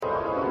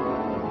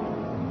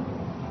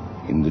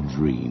In the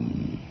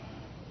dream,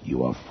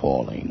 you are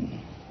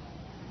falling,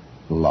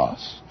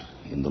 lost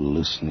in the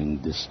listening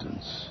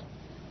distance,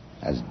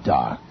 as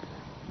dark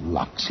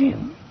locks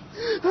in.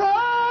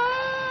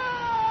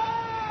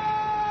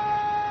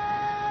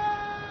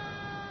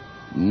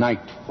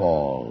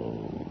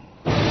 Nightfall.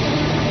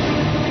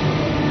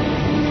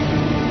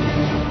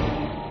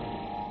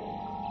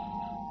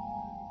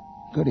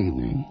 Good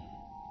evening.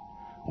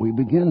 We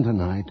begin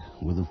tonight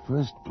with the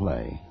first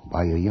play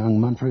by a young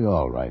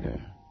Montreal writer,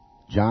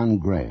 John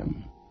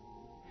Graham.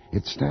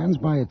 It stands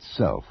by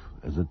itself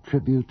as a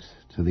tribute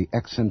to the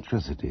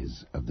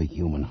eccentricities of the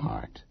human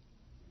heart.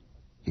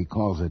 He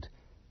calls it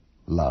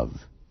Love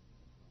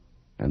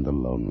and the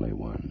Lonely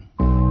One.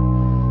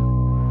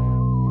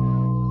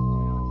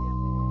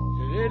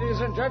 Ladies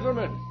and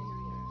gentlemen,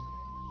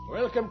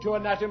 welcome to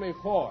Anatomy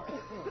 4.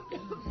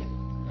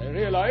 I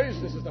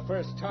realize this is the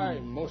first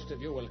time most of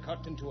you will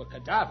cut into a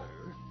cadaver,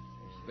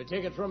 but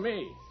take it from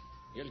me,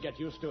 you'll get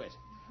used to it.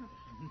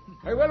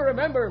 I well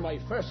remember my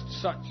first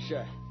such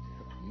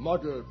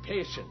model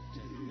patient.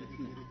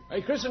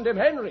 I christened him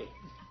Henry.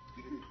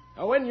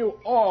 Now, when you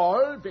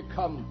all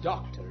become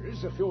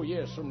doctors a few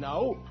years from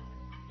now,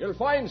 you'll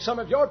find some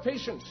of your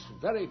patients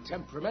very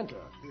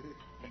temperamental.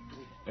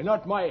 And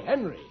not my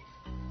Henry.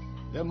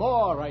 The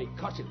more I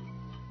cut him,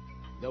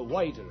 the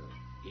wider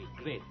he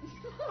grins.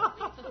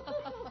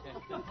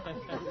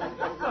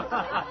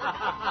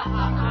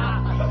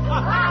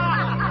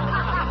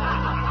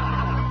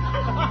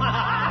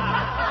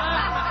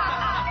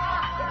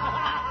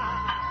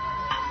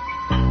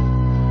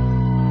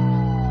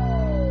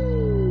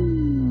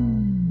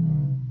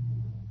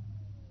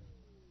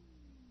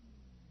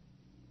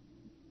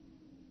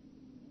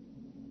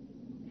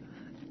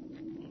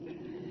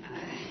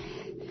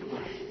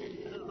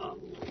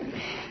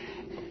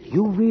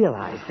 You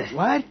realize that...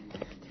 What?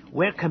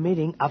 We're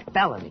committing a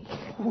felony.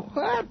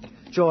 What?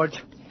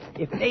 George,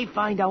 if they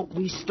find out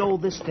we stole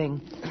this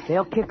thing,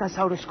 they'll kick us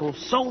out of school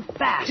so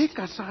fast. Kick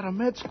us out of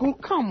med school?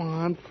 Come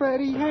on,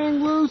 Freddie,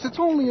 hang loose. It's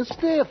only a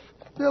stiff.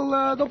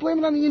 They'll blame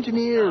it on the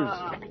engineers.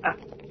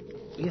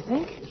 You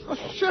think? Oh,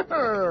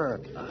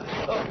 sure.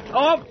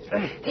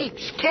 Hey,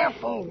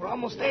 careful. We're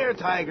almost there,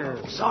 Tiger.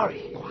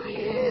 Sorry.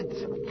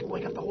 Quiet.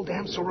 Wake up the whole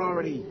damn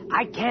sorority.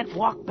 I can't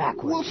walk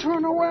backwards. We'll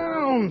turn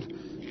around.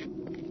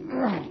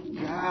 Oh,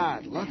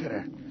 God, look at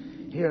her.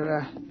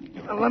 Here,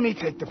 let me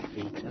take the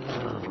feet.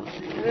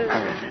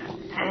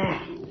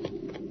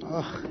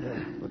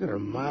 Look at her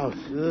mouth.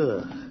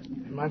 Ugh.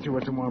 Reminds you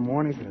what tomorrow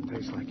morning's gonna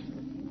taste like.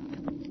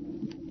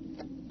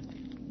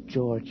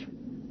 George,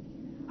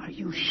 are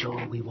you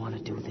sure we want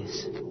to do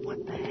this?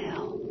 What the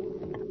hell?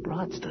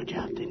 Broad stood you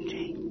up, didn't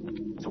she?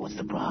 So what's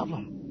the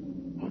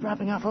problem? We're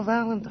dropping off a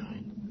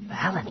Valentine.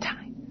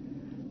 Valentine?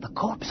 The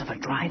corpse of a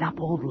dried-up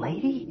old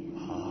lady?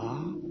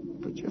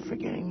 But you're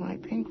forgetting my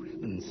pink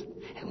ribbons.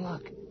 And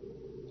look,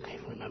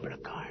 I've remembered a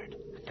card.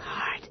 A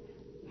card?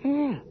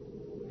 Yeah.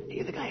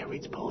 You're the guy who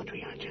reads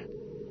poetry, aren't you?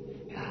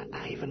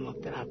 I even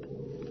looked it up.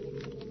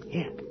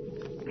 Here,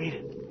 read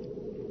it.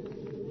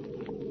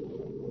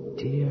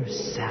 Dear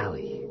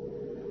Sally,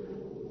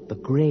 the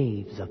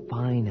grave's a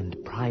fine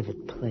and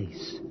private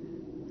place,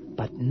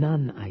 but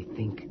none, I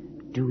think,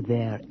 do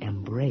there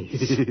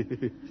embrace.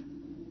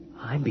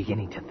 I'm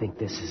beginning to think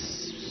this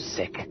is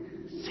sick.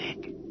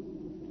 Sick?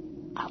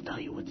 I'll tell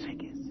you what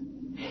sick is.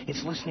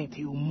 It's listening to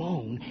you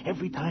moan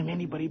every time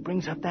anybody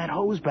brings up that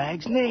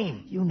hosebag's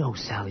name. You know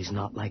Sally's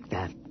not like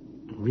that,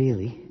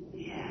 really.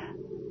 Yeah,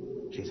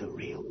 she's a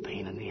real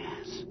pain in the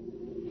ass.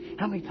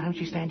 How many times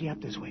she stand you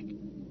up this week?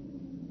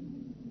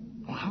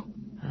 Well?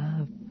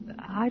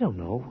 I don't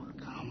know.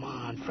 Come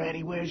on,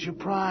 Freddie, where's your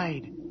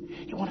pride?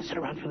 You want to sit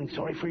around feeling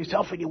sorry for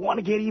yourself, or you want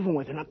to get even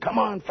with her? Now, come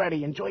on,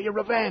 Freddie, enjoy your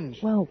revenge.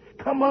 Well...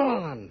 Come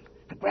on.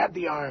 Grab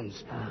the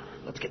arms.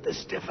 Let's get this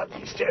stiff up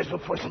these stairs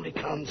before somebody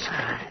comes.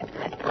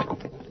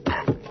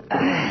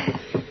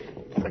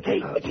 Okay,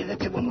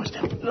 that's it. One more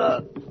step.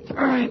 All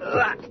right.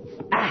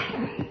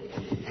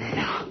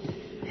 Now,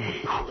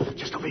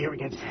 just over here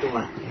against the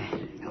door.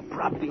 Now,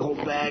 prop the whole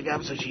bag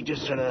up so she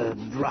just sort of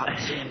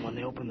drops in when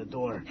they open the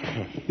door.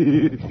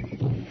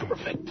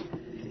 Perfect.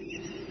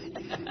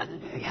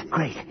 Yeah,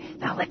 great.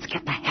 Now let's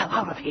get the hell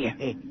out of here.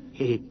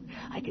 Hey,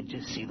 I could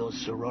just see those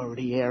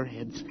sorority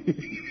airheads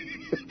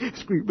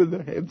screaming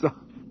their heads off.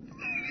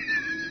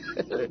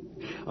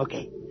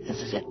 Okay,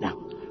 this is it now.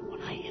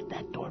 When I hit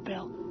that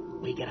doorbell,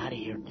 we get out of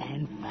here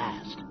and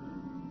fast.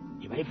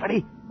 You ready,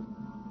 Freddie?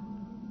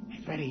 Hey,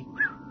 Freddie,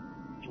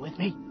 you with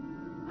me?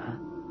 Huh?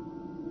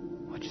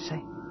 What'd you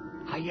say?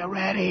 Are you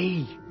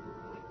ready?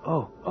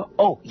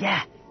 Oh,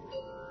 yeah.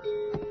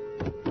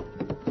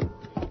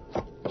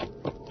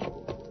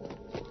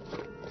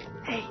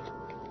 Hey,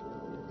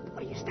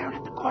 what are you staring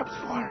at the corpse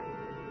for?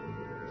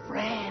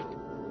 Fred,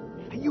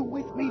 are you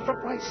with me? For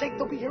Christ's sake,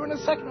 they'll be here in a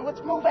second. Now,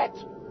 let's move it.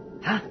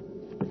 Huh?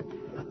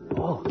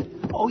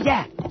 Oh,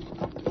 yeah.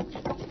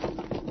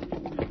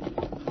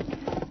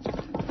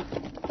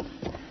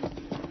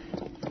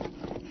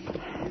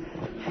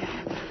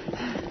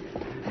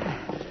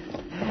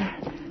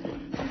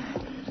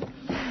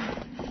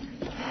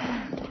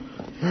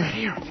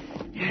 Here.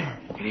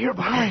 Get here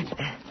behind.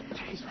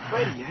 Jeez,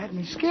 Freddy, you had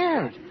me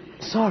scared.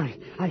 Sorry,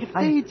 If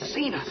they'd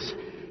seen us.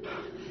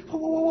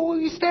 What are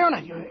you staring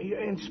at?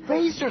 You're in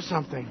space or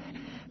something?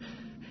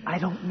 I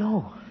don't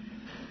know.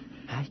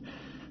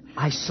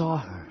 I saw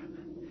her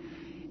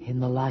in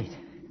the light.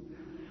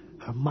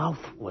 Her mouth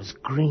was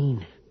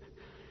green.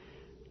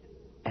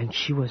 And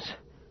she was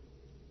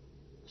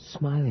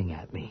smiling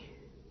at me.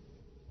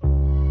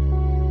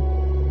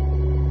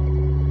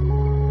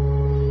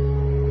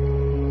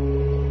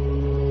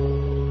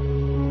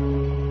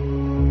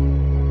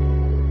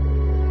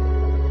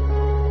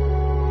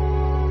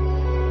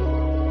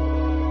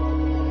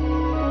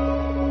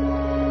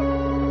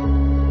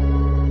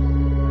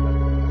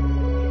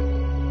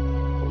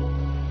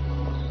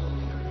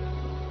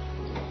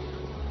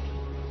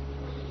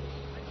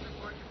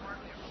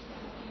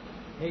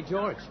 Hey,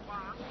 George.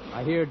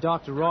 I hear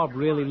Dr. Robb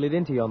really lit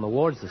into you on the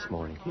wards this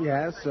morning.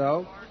 Yeah,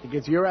 so? He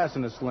gets your ass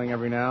in a sling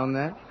every now and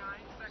then.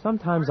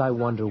 Sometimes I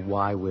wonder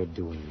why we're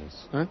doing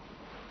this. Huh?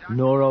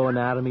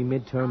 Neuroanatomy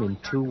midterm in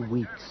 2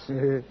 weeks.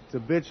 It's a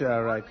bitch,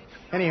 all right.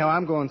 Anyhow,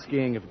 I'm going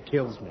skiing if it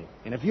kills me.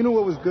 And if you knew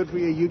what was good for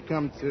you, you'd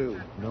come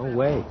too. No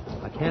way.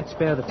 I can't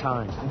spare the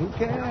time. Who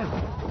can?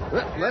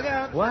 Look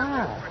out.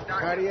 Why?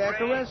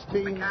 Cardiac arrest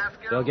team.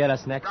 They'll get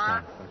us next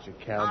time. Bunch of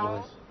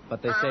cowboys.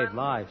 But they saved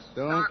lives.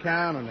 Don't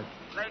count on it.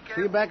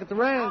 See you back at the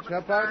ranch,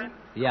 huh, partner?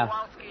 Yeah.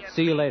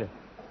 See you later.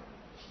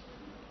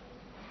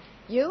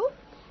 You?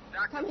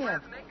 Come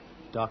here.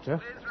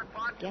 Doctor?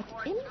 Get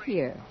in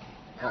here.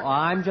 Oh,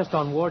 I'm just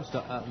on wards,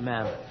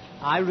 ma'am.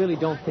 I really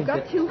don't think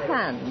Got that... 2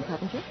 hands,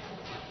 haven't you?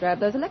 Grab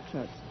those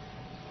electrodes.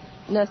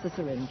 Nurse the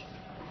syringe.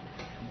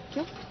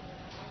 Just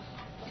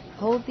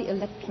hold the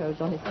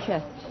electrodes on his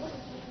chest.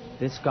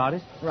 This got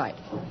it? Right.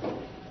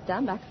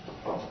 Stand back.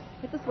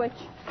 Hit the switch.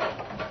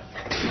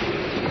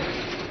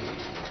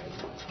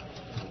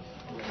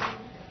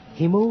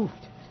 He moved.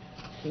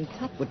 The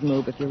tap would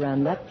move if you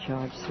ran that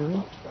charge through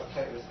him.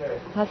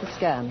 How's the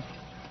scan?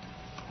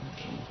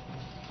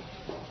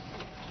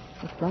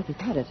 Looks like he's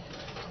had it.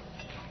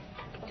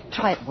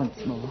 Try it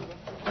once more.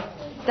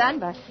 Stand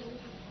back.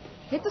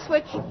 Hit the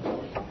switch.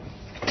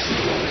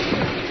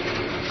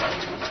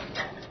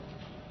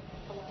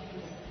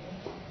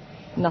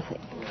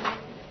 Nothing.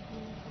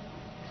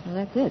 Well,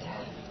 that's it.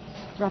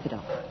 Wrap it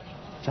up.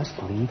 Just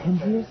leave him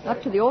here?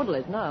 Up to the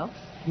orderlies now.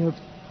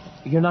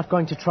 You're not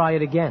going to try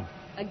it again?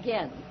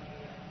 Again.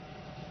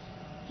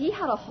 He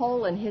had a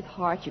hole in his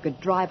heart you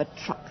could drive a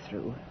truck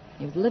through.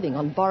 He was living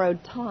on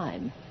borrowed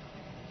time.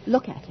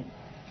 Look at him.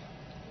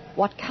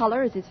 What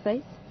color is his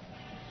face?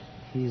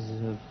 He's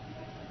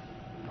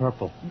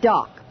purple.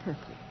 Dark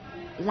purple.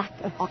 Lack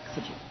of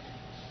oxygen.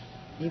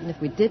 Even if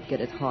we did get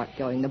his heart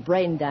going, the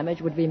brain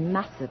damage would be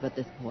massive at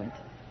this point.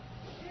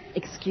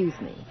 Excuse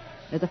me.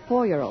 There's a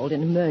 4-year-old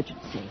in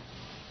emergency.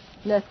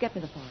 Nurse, get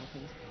me the file,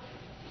 please.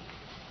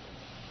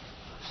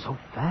 So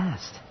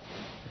fast.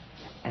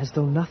 As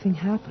though nothing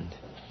happened.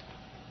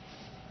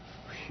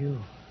 Phew.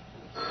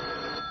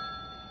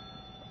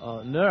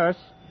 Nurse?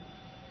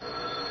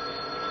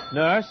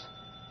 Nurse?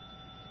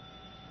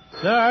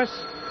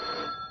 Nurse?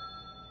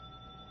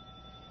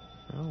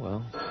 Oh,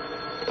 well.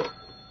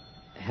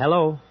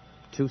 Hello.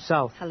 2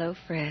 South. Hello,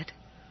 Fred.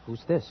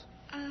 Who's this?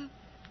 A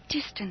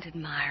distant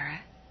admirer.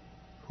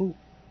 Who?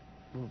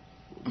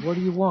 What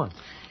do you want?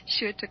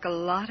 Sure took a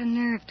lot of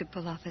nerve to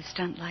pull off a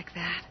stunt like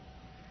that.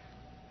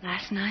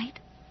 Last night?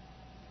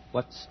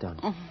 What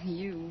stunt? Oh,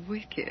 you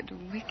wicked,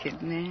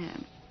 wicked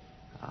man.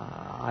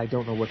 I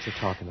don't know what you're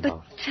talking But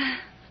about.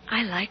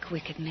 I like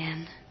wicked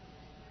men.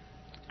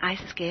 I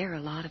scare a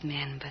lot of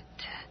men,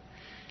 but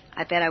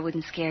I bet I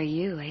wouldn't scare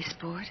you, eh,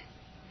 sport?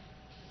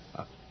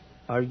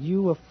 Are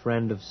you a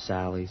friend of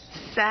Sally's?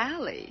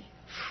 Sally?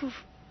 Phew.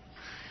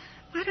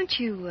 Why don't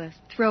you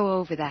throw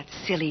over that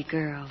silly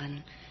girl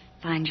and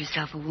find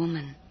yourself a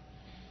woman?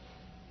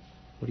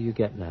 What are you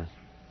getting at?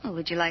 Well,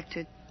 would you like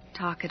to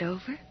talk it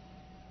over?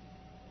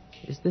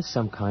 Is this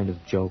some kind of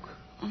joke?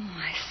 Oh,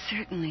 I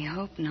certainly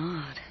hope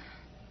not.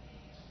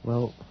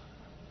 Well,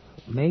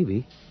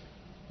 maybe.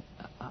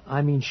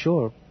 I mean,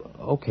 sure.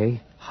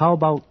 Okay. How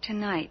about...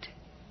 Tonight,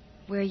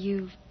 where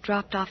you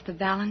dropped off the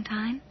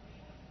Valentine?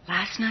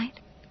 Last night?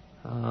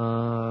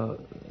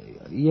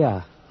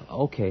 Yeah.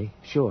 Okay,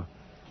 sure.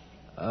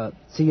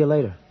 See you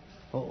later.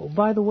 Oh,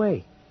 by the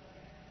way,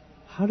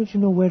 how did you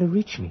know where to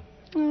reach me?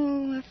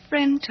 Oh, a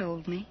friend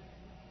told me.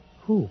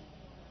 Who?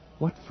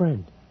 What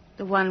friend?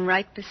 The one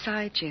right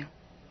beside you.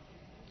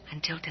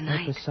 Until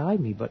tonight. Right beside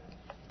me, but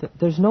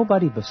there's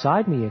nobody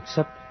beside me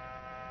except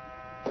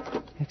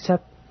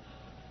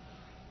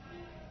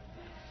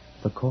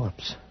the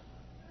corpse.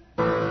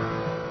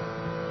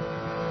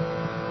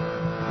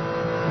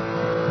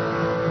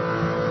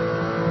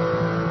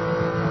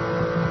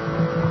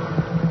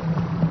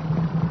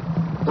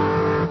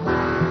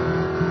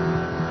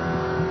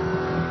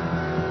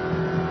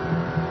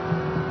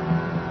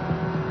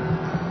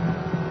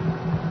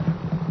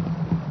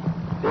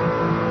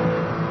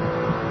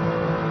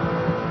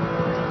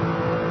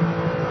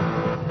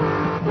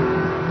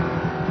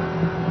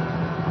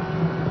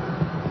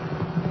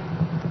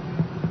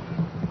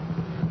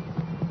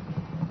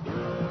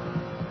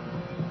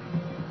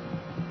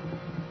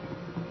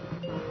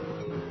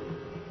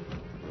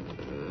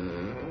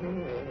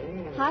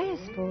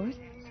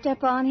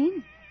 step on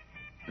in.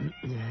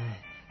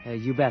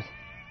 You bet.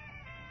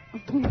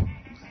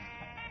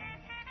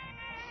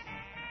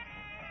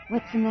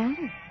 What's the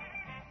matter?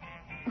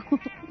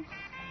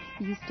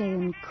 You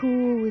staying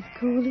cool with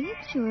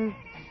Coolidge, or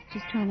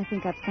just trying to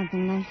think up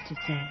something nice to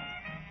say?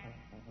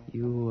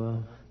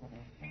 You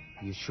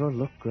sure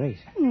look great.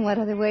 What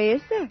other way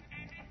is there?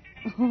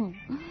 Oh,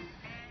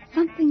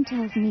 something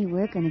tells me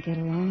we're going to get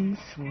along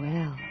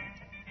swell.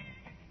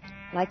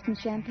 Like some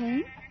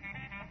champagne?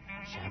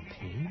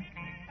 Champagne?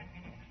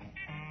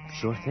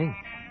 Sure thing.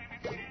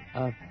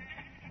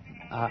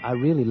 I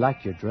really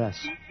like your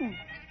dress.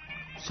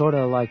 Sort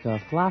of like a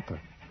flapper.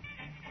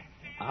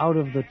 Out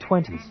of the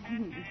 20s.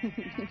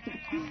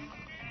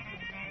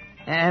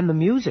 And the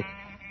music.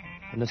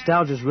 The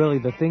nostalgia's really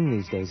the thing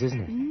these days,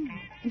 isn't it?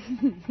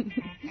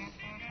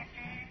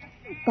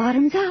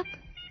 Bottoms up.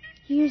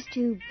 Here's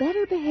to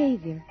better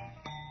behavior.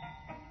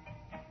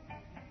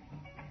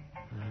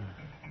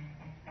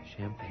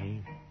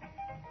 Champagne.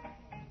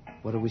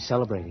 What are we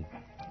celebrating?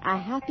 A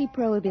happy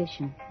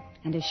prohibition.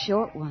 And a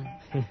short one.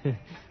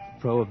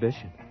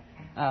 Prohibition.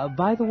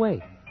 By the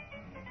way,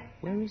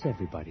 where is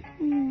everybody?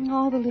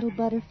 All the little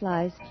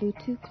butterflies flew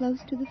too close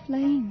to the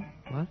flame.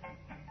 What?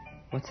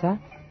 What's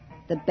that?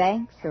 The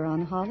Banks are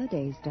on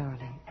holidays,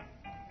 darling.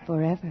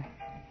 Forever.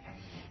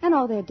 And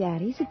all their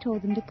daddies have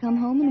told them to come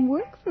home and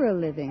work for a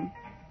living.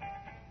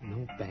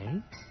 No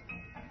Banks?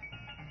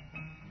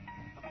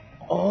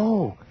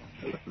 Oh,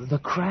 the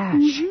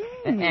crash.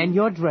 And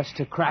you're dressed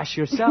to crash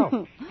yourself.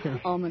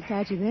 Almost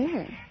had you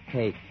there.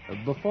 Hey,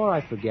 before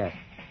I forget,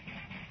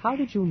 how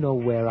did you know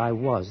where I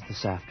was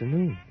this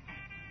afternoon?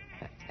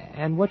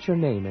 And what's your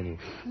name, anyway?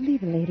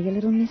 Leave a lady a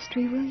little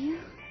mystery, will you?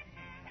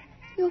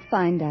 You'll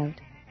find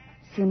out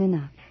soon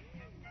enough.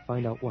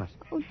 Find out what?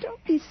 Oh,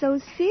 don't be so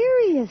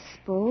serious,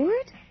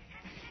 sport.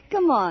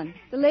 Come on.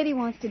 The lady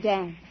wants to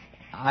dance.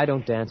 I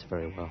don't dance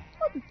very well.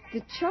 Oh,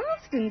 the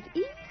Charleston's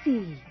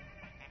easy.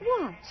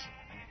 Watch.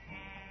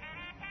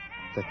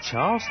 The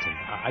Charleston?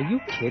 Are you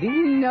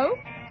kidding? Nope.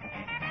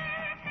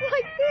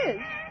 Like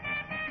this.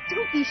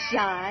 Don't be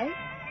shy.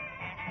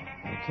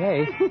 Okay.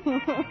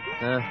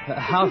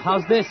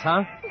 How's this,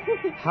 huh?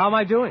 How am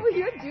I doing? Oh,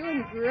 you're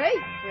doing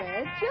great,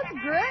 Fred. Just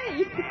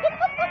great.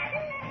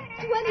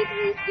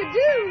 23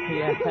 skidoo.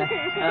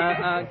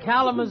 Yeah.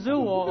 Kalamazoo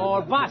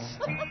or bust.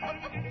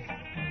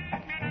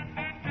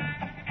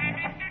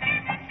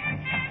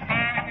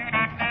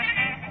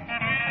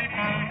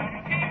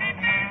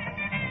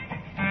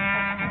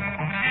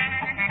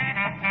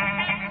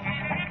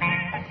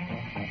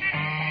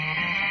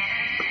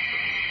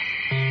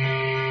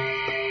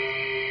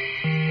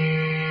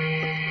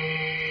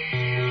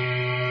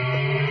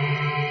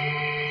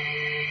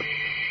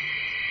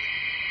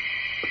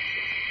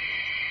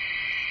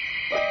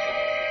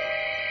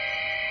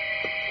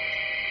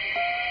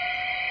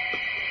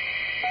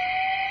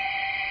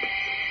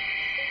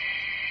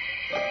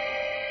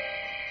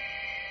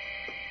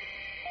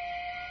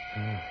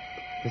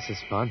 This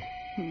is fun.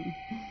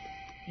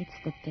 It's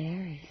the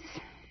berries.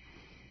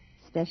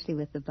 Especially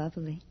with the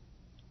bubbly.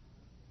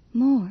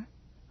 More?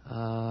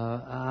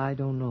 I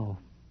don't know.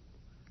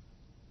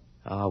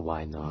 Oh,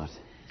 why not?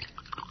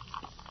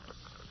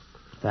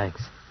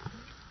 Thanks.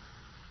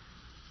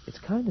 It's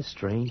kind of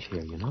strange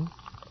here, you know?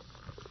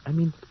 I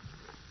mean,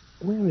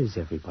 where is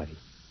everybody?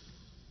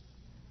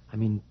 I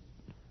mean,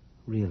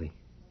 really.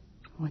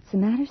 What's the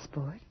matter,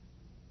 sport?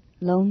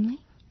 Lonely?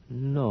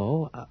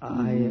 No,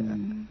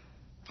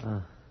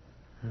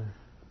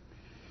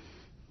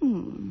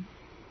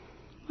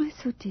 Why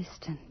so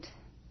distant?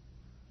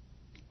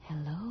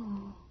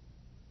 Hello?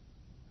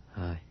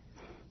 I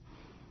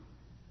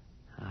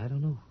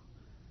don't know.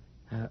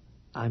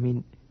 I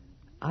mean,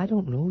 I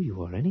don't know you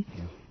or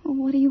anything. Well,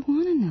 what do you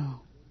want to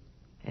know?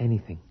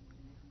 Anything.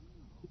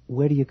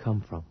 Where do you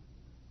come from?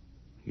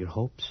 Your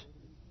hopes?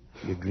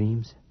 Your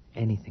dreams?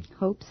 Anything.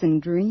 Hopes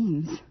and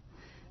dreams.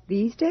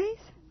 These days?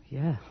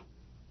 Yeah.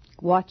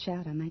 Watch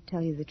out, I might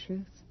tell you the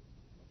truth.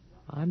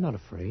 I'm not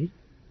afraid.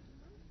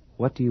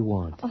 What do you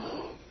want?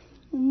 Oh,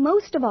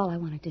 most of all, I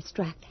want to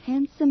distract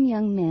handsome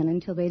young men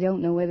until they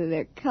don't know whether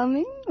they're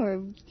coming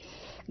or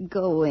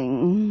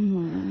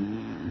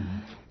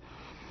going.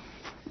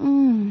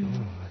 Oh,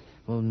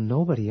 well,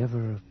 nobody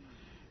ever...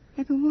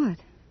 Ever what?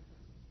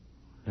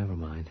 Never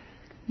mind.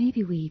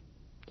 Maybe we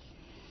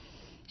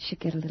should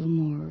get a little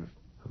more...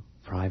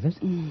 Private?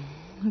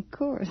 Of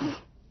course.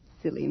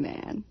 Silly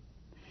man.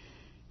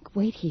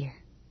 Wait here.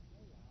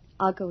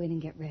 I'll go in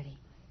and get ready.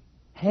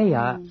 Hey,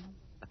 Oh,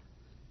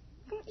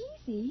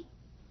 easy.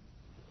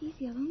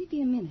 Easy, I'll only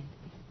be a minute.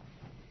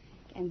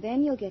 And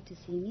then you'll get to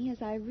see me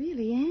as I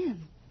really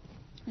am.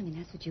 I mean,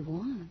 that's what you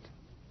want,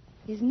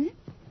 isn't it?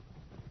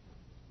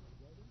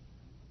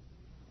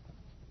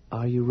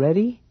 Are you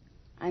ready?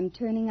 I'm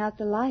turning out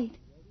the light.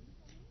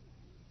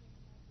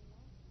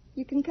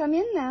 You can come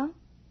in now.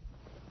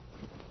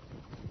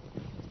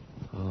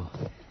 Oh.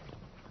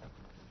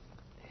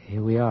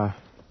 Here we are.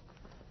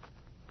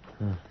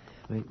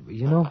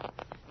 You know,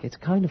 it's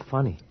kind of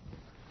funny.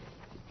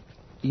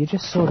 You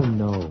just sort of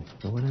know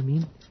what I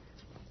mean?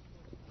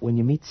 when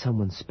you meet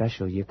someone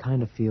special, you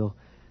kind of feel,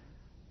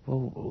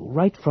 well,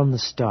 right from the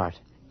start.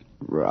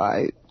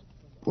 Right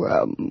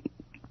from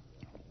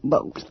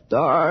the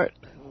start.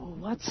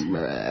 What's...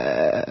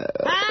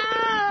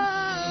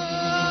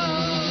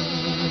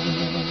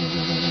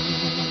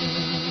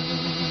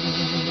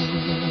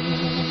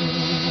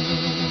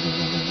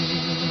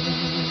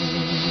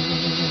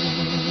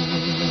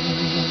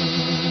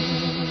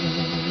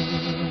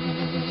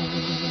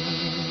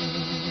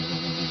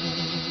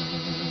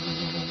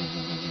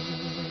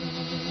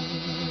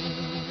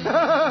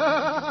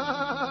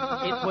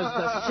 It was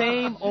the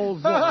same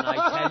old woman,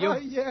 I tell you.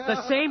 Yeah.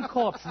 The same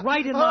corpse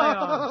right in my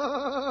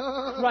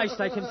arms. Christ,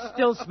 I can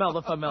still smell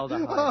the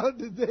formaldehyde. Oh,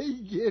 did they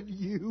get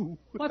you?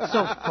 What's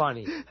so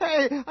funny?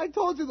 Hey, I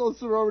told you those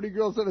sorority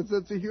girls had a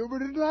sense of humor,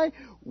 didn't I?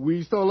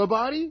 We stole a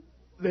body.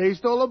 They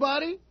stole a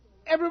body.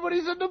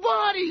 Everybody's in the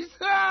bodies.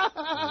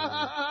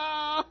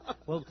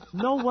 Well,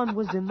 no one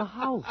was in the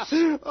house.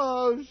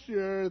 Oh,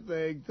 sure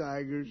thing,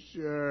 Tiger,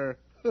 sure.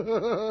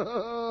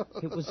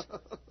 It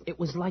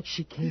was like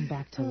she came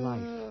back to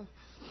life,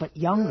 but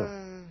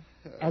younger,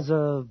 as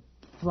a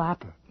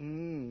flapper.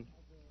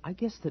 I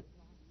guess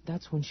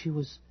that's when she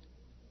was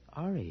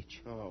our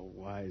age. Oh,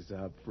 wise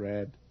up,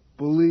 Fred.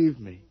 Believe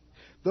me,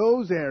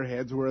 those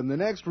airheads were in the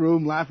next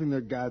room laughing their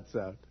guts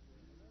out.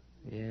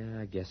 Yeah,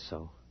 I guess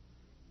so.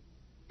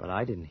 But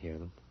I didn't hear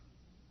them.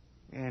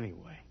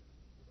 Anyway,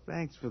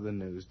 thanks for the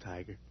news,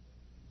 Tiger.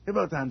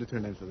 About time to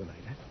turn in for the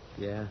night, huh?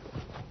 Yeah.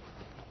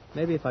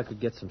 Maybe if I could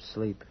get some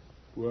sleep.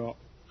 Well,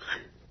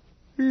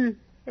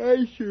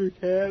 I sure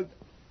can.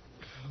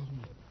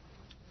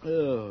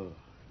 Oh,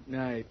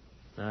 night.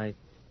 Night.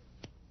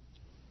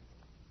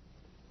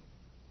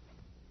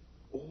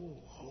 Oh,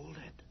 hold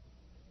it.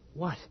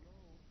 What?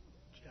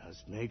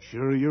 Just make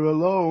sure you're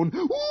alone.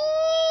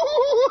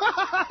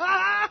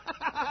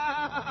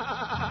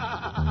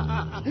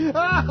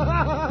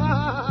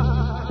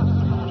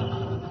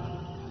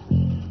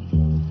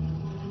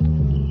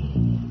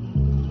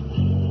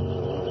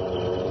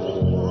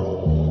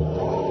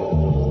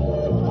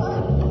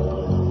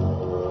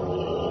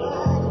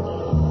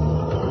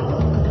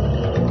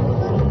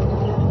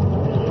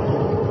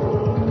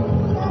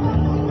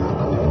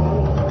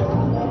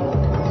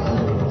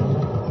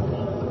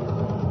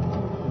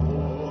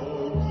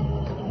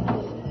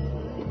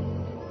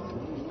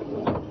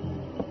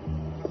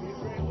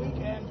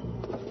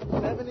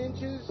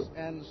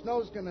 And the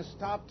snow's gonna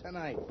stop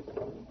tonight.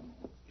 You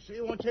sure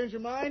you won't change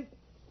your mind?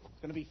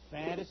 It's gonna be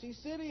Fantasy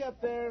City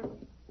up there.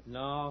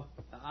 No,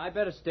 I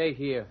better stay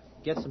here.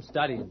 Get some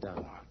studying done.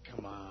 Oh,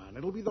 come on.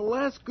 It'll be the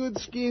last good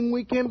skiing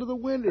weekend of the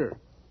winter.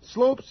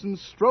 Slopes and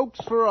strokes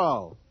for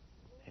all.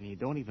 And you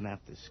don't even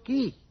have to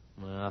ski.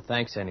 Well,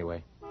 thanks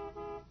anyway.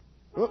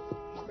 Oh,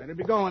 better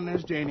be going.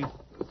 There's Janie.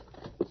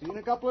 See you in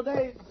a couple of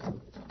days.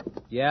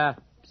 Yeah.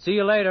 See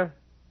you later.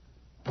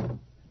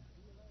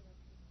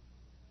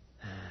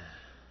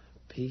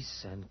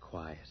 Peace and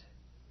quiet.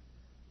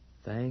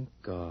 Thank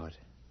God.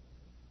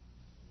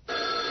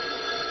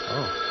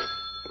 Oh.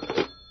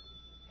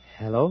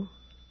 Hello?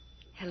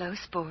 Hello,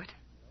 Sport.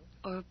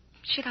 Or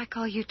should I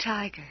call you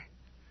Tiger?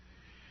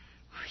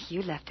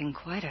 You left in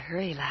quite a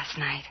hurry last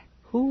night.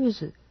 Who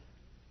is it?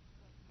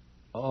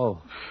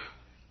 Oh.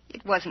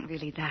 It wasn't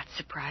really that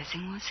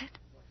surprising, was it?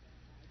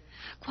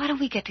 Why don't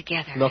we get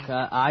together? Look,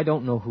 I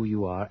don't know who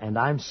you are, and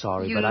I'm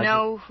sorry, you but I... You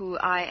know who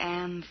I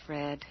am,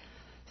 Fred.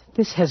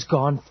 This has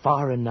gone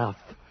far enough.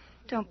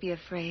 Don't be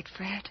afraid,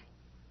 Fred.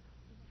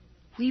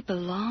 We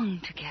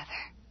belong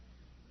together.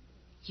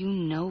 You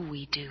know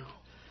we do.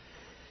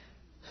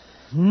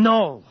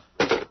 No!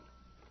 Oh,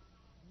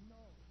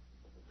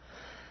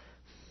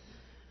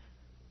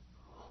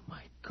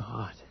 my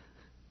God.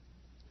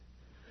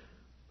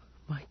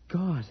 My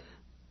God.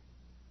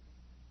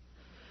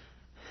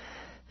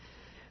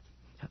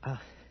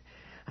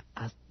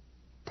 I'll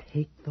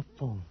take the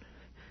phone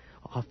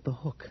off the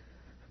hook.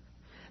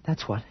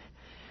 That's what.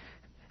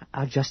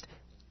 I'll just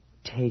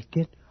take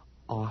it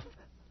off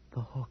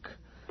the hook.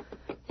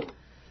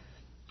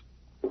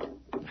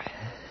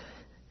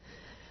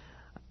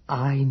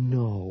 I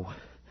know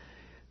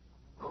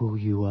who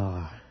you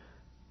are.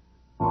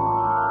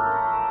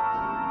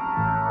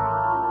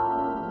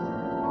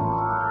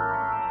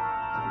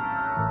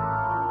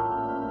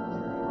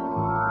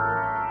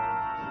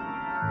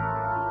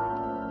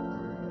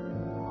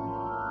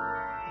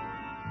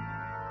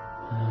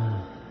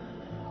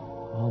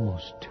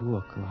 Almost 2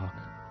 o'clock.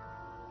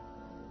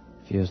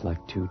 Feels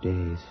like 2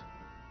 days.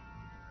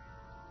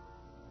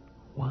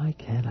 Why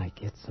can't I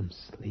get some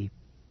sleep?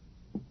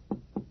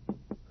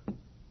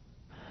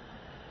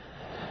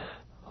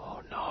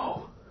 Oh,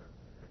 no.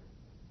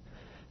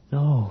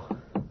 No.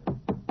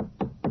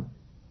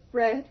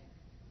 Fred,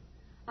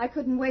 I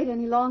couldn't wait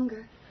any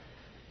longer.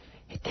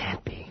 It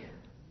can't be.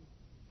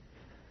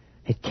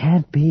 It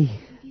can't be.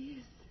 It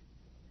is.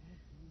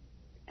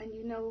 And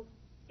you know,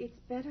 it's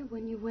better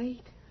when you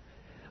wait.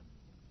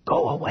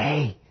 Go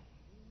away.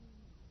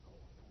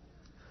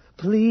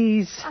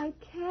 Please. I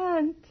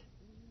can't.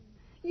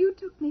 You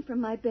took me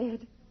from my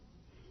bed.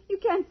 You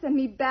can't send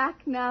me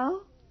back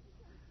now.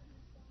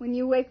 When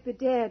you wake the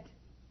dead,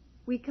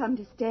 we come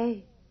to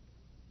stay.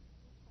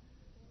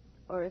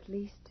 Or at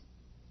least,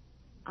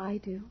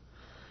 I do.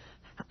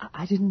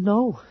 I didn't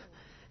know.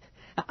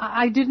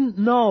 I didn't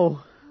know.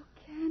 How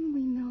can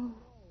we know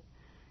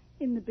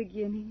in the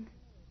beginning?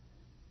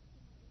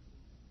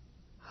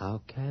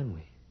 How can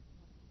we?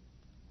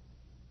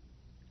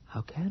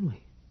 How can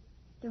we?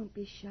 Don't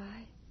be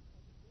shy.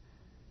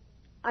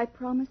 I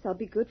promise I'll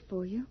be good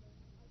for you.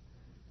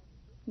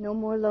 No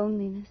more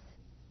loneliness.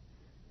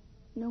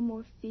 No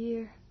more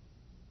fear.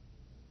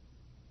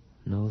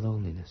 No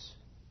loneliness.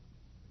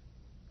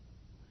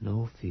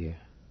 No fear.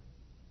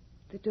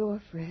 The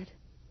door, Fred.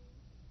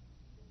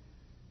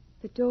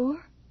 The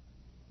door?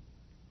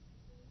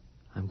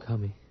 I'm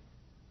coming.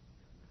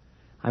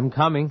 I'm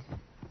coming.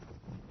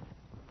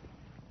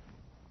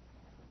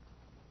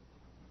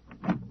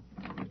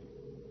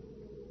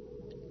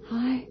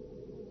 Hi.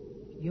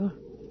 You're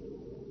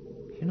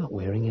not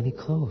wearing any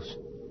clothes.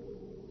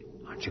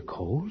 Aren't you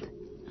cold?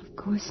 Of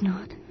course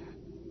not.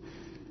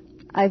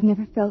 I've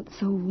never felt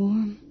so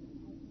warm.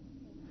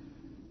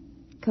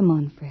 Come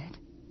on, Fred.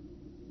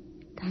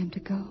 Time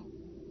to go.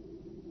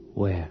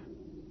 Where?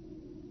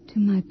 To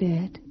my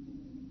bed.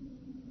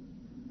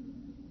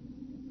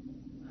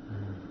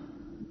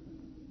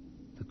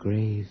 The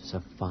grave's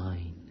a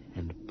fine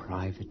and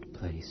private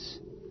place.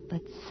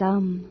 But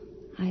some,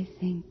 I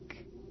think,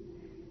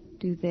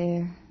 do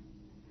there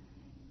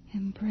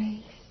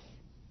embrace.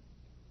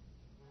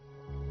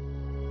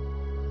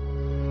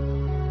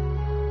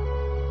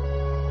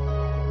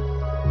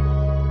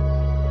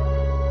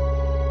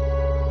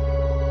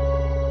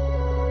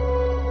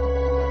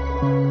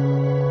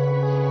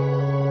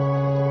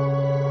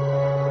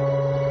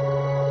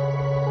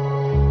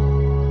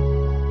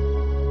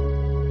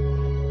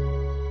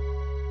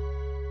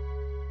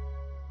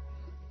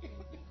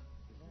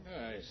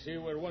 I see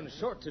we're one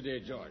short today,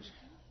 George.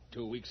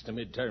 2 weeks to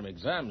midterm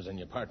exams, and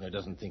your partner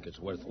doesn't think it's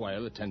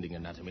worthwhile attending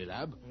anatomy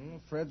lab.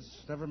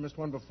 Fred's never missed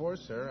one before,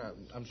 sir.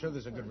 I'm sure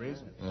there's a good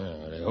reason.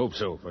 I hope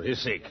so, for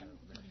his sake.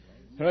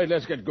 All right,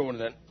 let's get going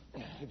then.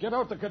 Get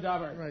out the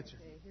cadaver. Right, sir.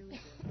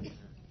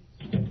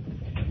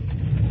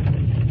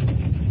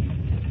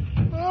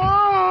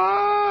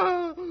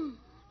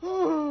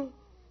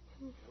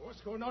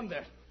 What's going on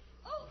there?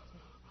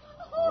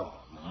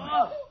 Oh,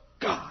 my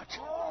God.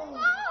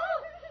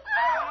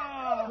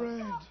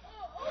 Fred.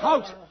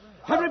 Out!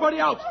 Everybody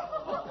out!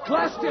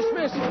 Class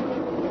dismissed!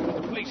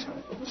 The police.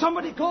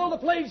 Somebody call the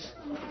police!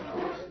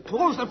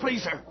 Close the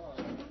freezer.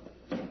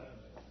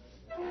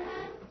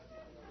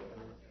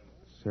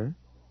 Sir?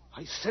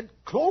 I said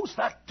close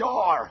that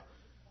door.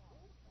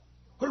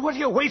 Well, what are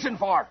you waiting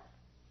for?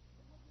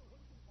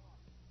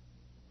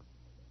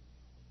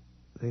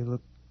 They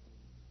look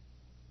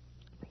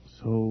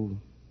so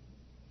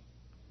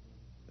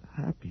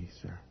happy,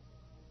 sir.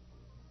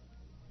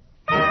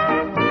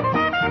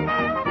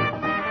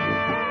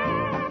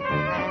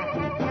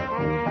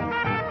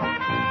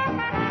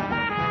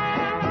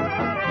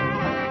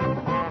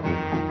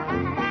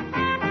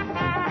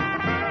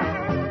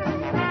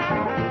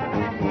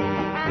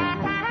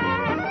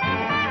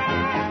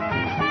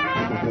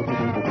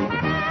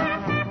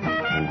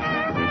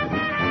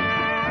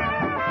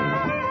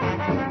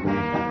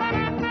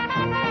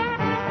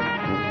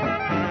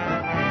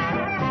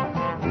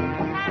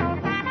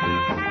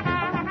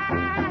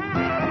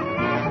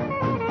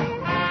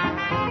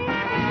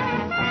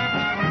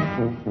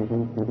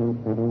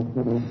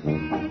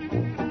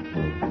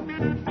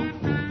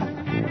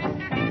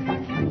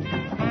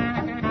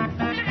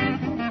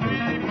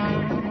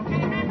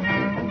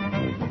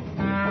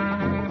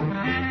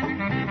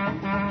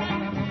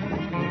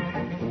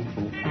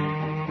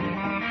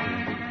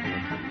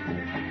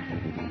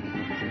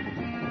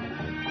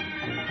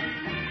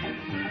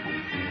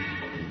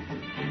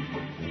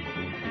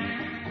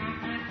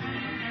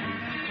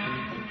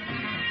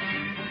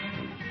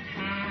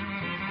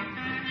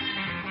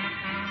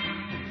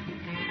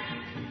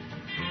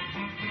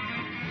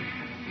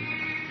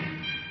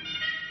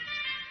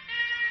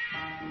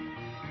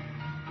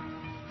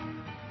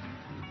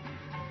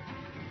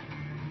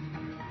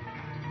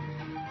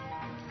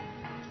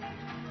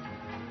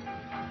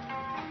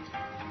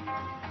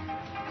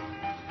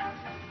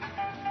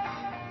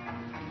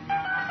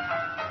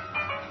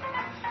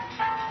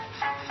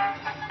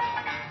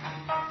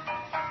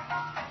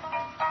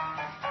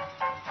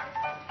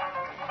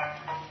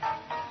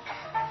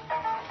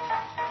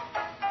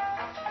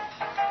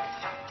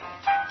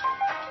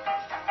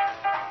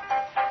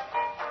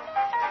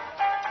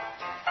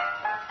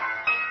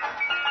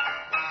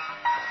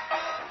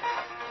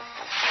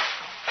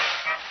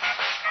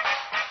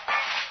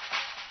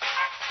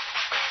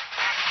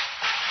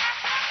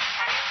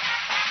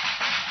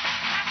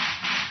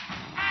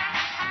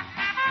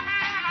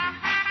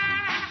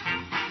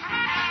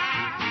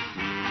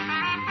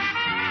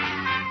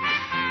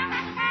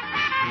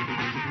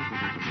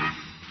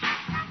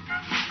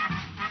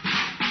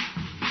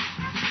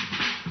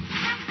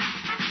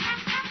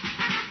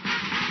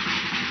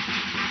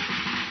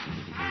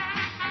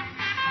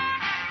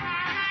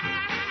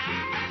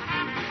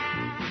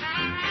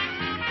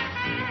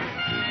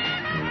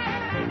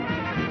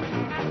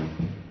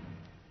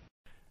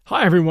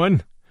 Hi,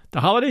 everyone.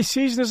 The holiday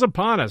season is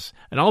upon us,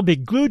 and I'll be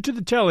glued to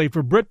the telly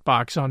for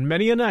BritBox on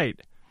many a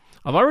night.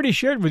 I've already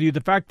shared with you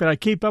the fact that I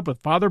keep up with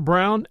Father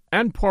Brown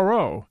and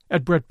Poirot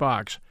at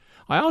BritBox.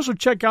 I also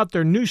check out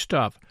their new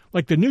stuff,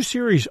 like the new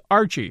series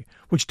Archie,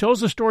 which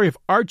tells the story of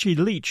Archie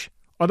Leach,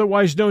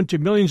 otherwise known to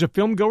millions of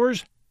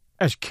filmgoers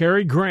as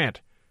Cary Grant.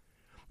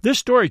 This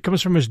story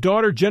comes from his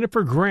daughter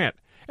Jennifer Grant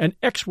and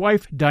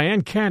ex-wife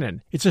Diane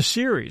Cannon. It's a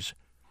series.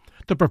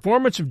 The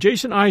performance of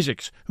Jason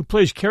Isaacs, who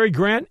plays Cary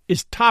Grant,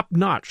 is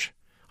top-notch.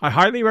 I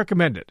highly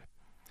recommend it.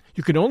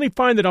 You can only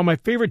find it on my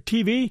favorite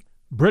TV,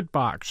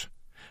 BritBox.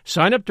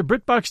 Sign up to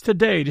BritBox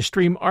today to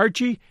stream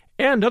Archie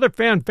and other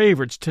fan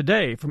favorites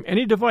today from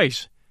any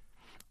device.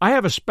 I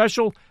have a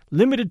special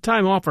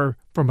limited-time offer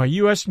for my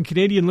U.S. and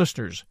Canadian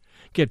listeners.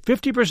 Get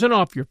 50%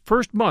 off your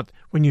first month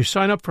when you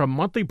sign up for a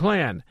monthly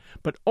plan,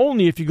 but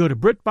only if you go to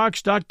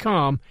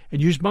BritBox.com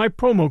and use my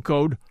promo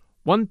code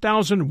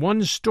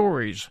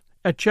 1001stories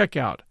at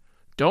checkout.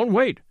 Don't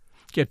wait.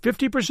 Get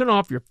 50%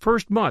 off your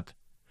first month.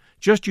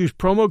 Just use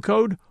promo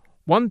code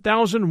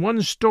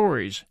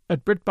 1001stories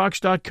at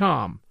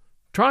BritBox.com.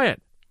 Try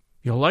it.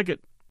 You'll like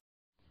it.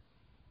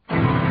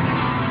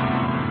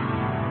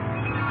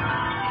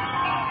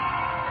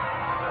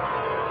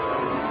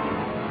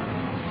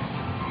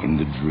 In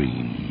the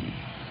dream,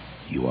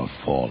 you are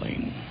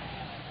falling,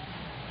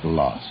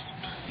 lost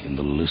in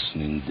the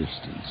listening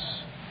distance,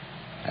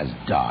 as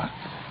dark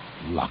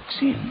locks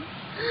in.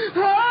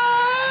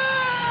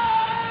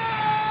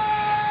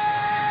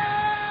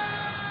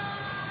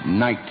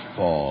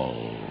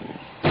 Nightfall.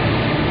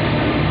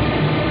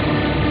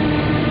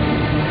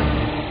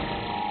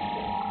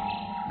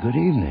 Good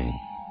evening.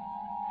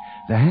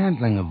 The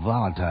handling of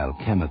volatile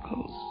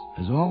chemicals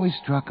has always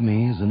struck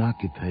me as an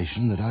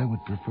occupation that I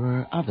would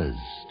prefer others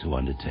to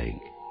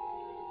undertake.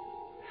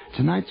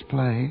 Tonight's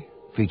play,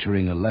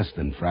 featuring a less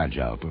than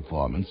fragile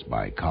performance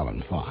by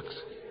Colin Fox,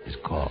 is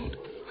called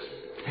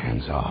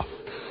Hands Off.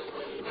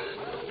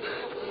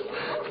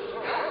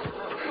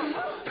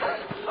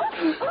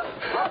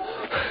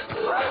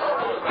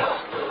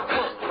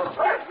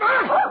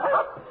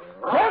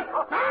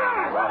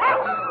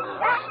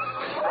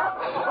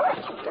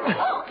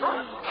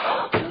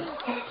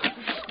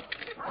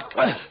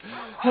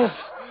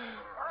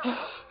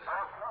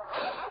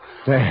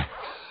 There.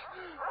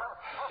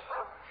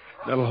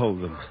 That'll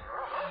hold them.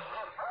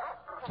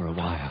 For a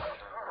while.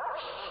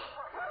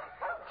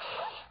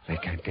 They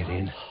can't get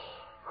in.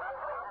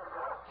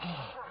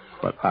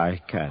 But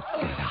I can't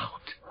get out.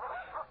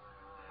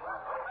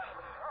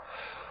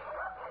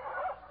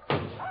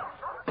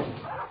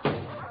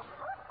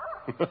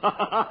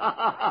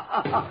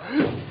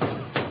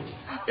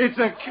 It's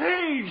a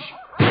cage!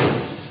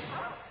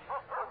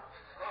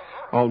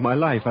 All my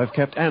life I've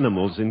kept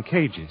animals in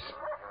cages.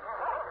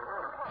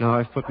 Now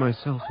I've put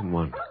myself in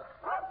one.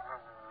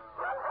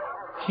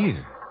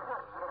 Here.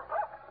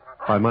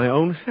 By my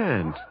own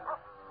hand.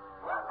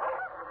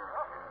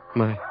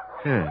 My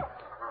hand.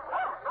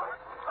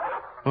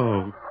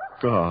 Oh,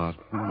 God,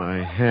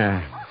 my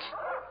hand.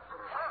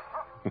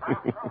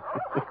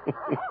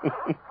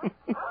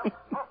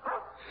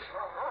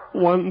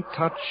 One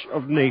touch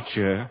of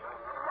nature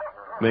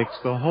makes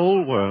the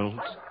whole world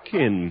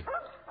kin.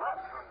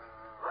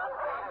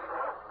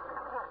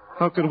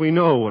 How can we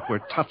know what we're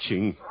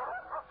touching?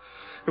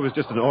 It was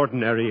just an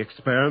ordinary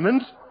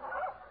experiment.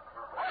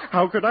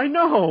 How could I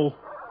know?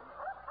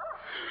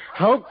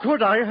 How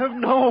could I have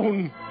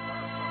known?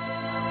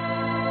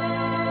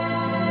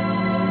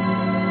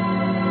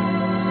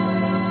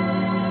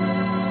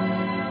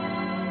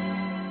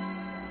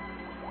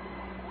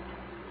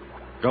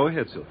 Go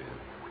ahead, Sylvia.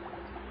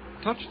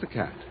 Touch the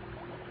cat.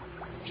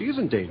 She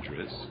isn't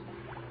dangerous.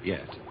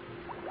 Yet.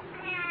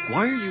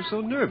 Why are you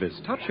so nervous?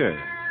 Touch her.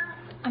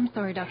 I'm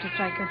sorry, Dr.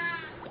 Stryker.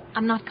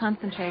 I'm not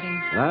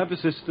concentrating. Lab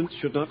assistants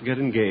should not get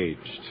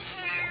engaged.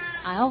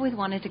 I always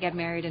wanted to get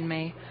married in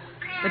May,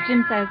 but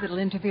Jim says it'll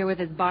interfere with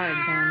his bar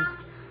exams.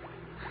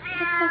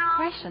 It's so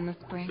fresh in the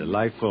spring.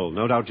 Delightful.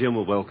 No doubt Jim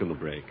will welcome the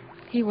break.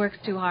 He works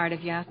too hard,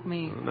 if you ask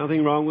me.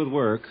 Nothing wrong with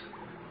work.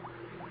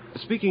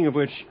 Speaking of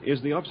which,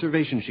 is the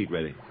observation sheet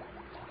ready?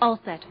 All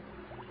set.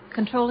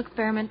 Control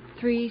experiment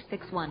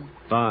 361.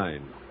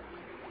 Fine.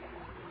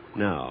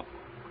 Now,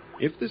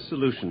 if this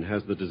solution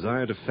has the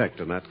desired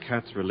effect on that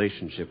cat's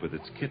relationship with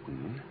its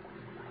kitten,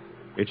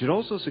 it should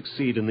also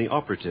succeed in the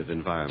operative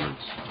environment.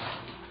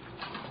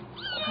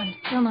 I'm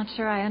still not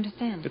sure I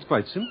understand. It's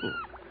quite simple.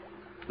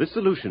 This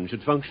solution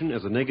should function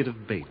as a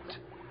negative bait.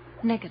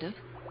 Negative?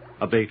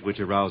 A bait which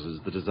arouses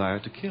the desire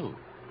to kill.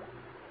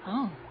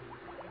 Oh.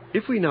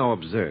 If we now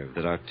observe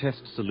that our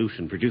test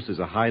solution produces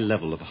a high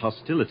level of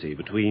hostility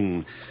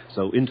between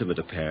so intimate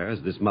a pair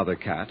as this mother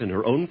cat and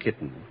her own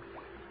kitten,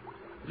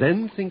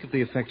 then think of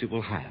the effect it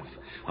will have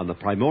on the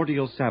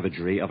primordial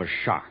savagery of a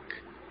shark.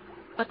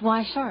 But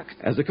why sharks?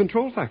 As a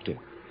control factor,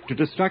 to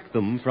distract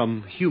them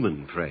from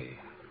human prey.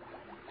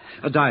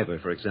 A diver,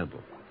 for example,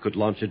 could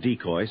launch a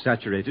decoy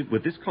saturated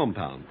with this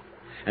compound,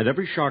 and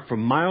every shark for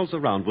miles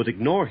around would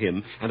ignore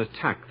him and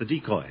attack the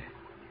decoy.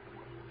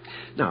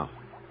 Now,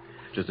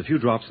 Just a few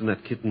drops in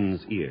that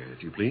kitten's ear,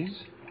 if you please.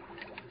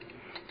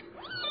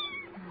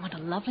 What a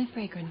lovely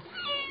fragrance.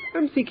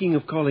 I'm thinking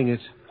of calling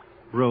it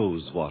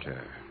rose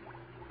water.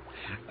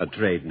 A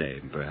trade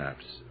name,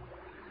 perhaps.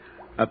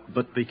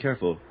 But be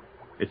careful.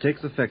 It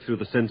takes effect through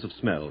the sense of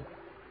smell.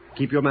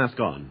 Keep your mask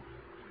on.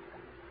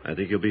 I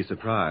think you'll be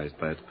surprised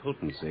by its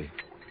potency.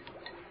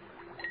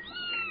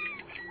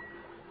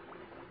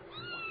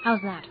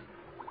 How's that?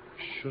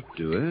 Should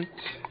do it.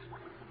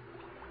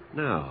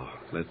 Now,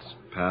 let's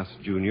pass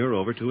Junior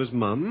over to his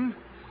mum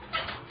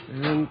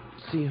and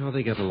see how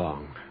they get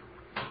along.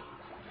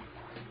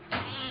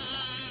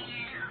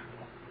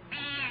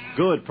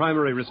 Good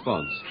primary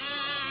response.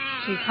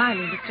 She's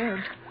highly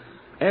disturbed.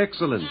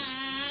 Excellent.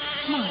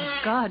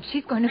 My God,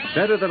 she's going to...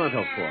 Better than I'd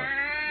hoped for.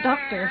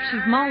 Doctor,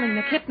 she's mauling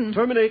the kitten.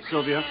 Terminate,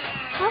 Sylvia.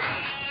 Oh.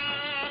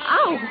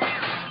 Ow!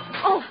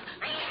 Oh!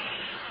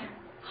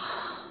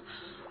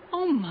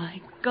 Oh,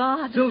 my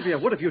God. Sylvia,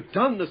 what have you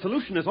done? The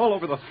solution is all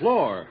over the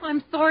floor.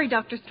 I'm sorry,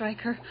 Dr.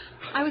 Stryker.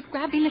 I was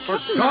grabbing the For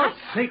kitten. God's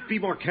sake, be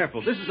more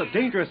careful. This is a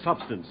dangerous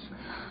substance.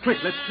 Quick,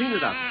 let's clean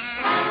it up.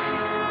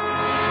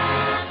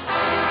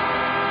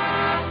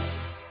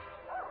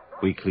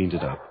 We cleaned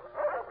it up,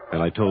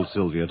 and I told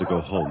Sylvia to go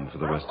home for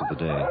the rest of the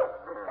day.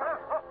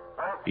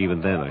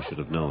 Even then, I should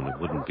have known it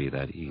wouldn't be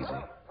that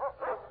easy.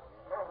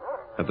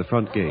 At the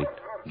front gate,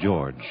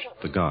 George,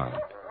 the guard,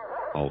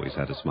 always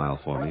had a smile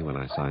for me when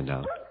I signed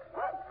out.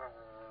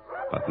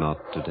 But not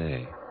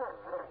today.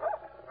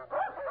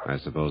 I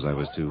suppose I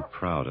was too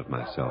proud of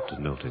myself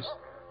to notice.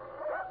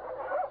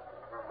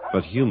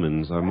 But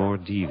humans are more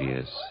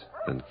devious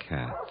than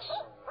cats.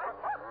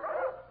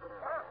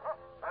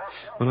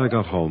 When I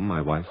got home,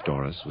 my wife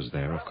Doris was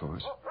there, of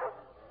course.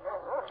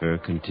 Her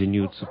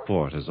continued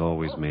support has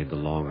always made the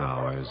long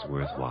hours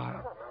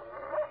worthwhile.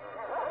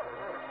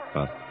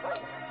 But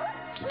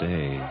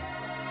today...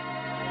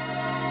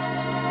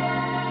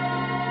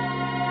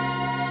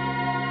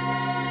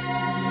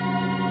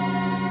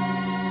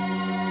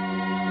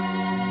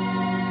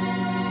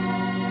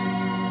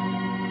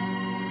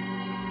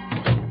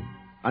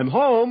 I'm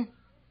home.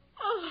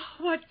 Oh,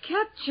 what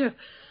kept you?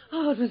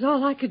 Oh, it was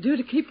all I could do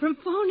to keep from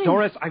phoning.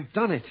 Doris, I've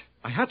done it.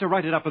 I had to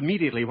write it up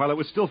immediately while it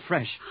was still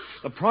fresh.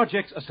 The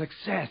project's a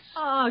success.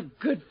 Oh,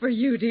 good for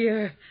you,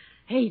 dear.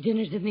 Hey,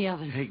 dinner's in the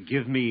oven. Hey,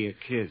 give me a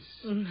kiss.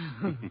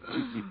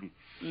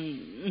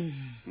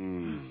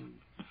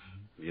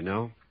 You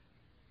know,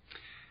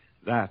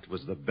 that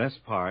was the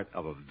best part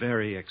of a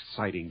very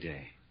exciting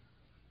day.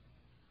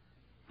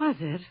 Was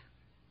it?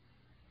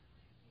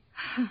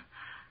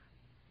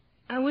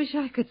 I wish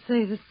I could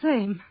say the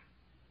same.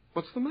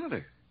 What's the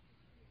matter?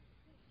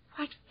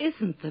 What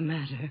isn't the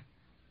matter?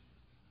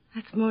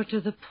 That's more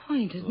to the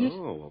point, isn't it?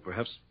 Oh, well,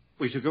 perhaps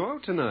we should go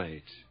out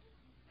tonight.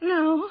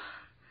 No.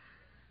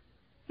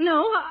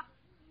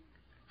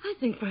 I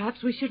think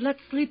perhaps we should let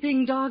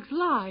sleeping dogs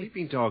lie.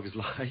 Sleeping dogs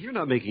lie? You're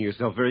not making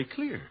yourself very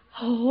clear.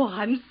 Oh,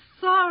 I'm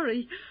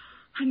sorry.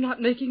 I'm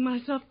not making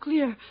myself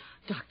clear.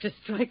 Dr.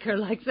 Stryker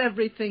likes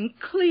everything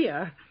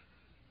clear.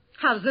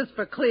 How's this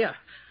for clear?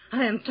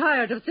 I am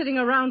tired of sitting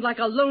around like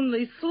a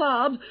lonely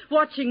slob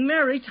watching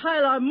Mary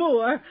Tyler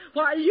Moore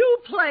while you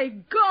play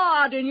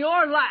God in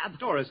your lab.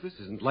 Doris, this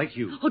isn't like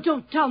you. Oh,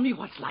 don't tell me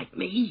what's like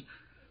me.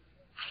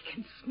 I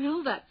can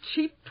smell that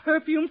cheap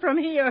perfume from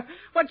here.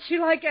 What's she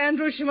like,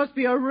 Andrew? She must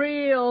be a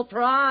real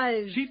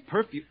prize. Cheap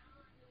perfume?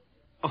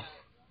 Oh,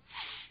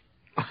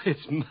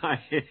 it's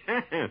my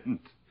hand.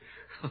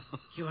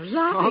 You're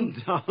laughing.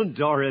 Calm down,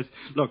 Doris.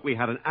 Look, we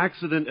had an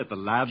accident at the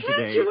lab today.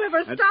 Can't you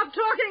ever stop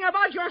talking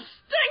about your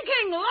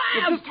stinking lab?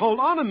 Well, just hold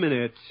on a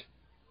minute.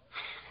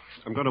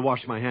 I'm going to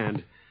wash my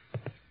hand.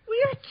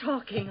 We're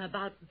talking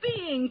about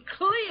being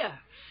clear,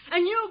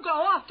 and you go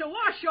off to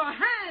wash your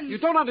hands. You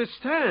don't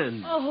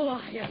understand. Oh,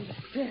 I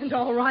understand,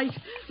 all right.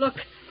 Look,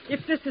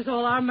 if this is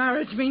all our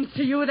marriage means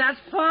to you, that's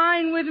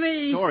fine with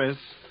me. Doris,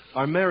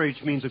 our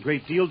marriage means a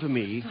great deal to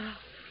me.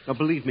 Now,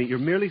 believe me, you're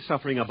merely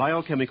suffering a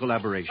biochemical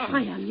aberration.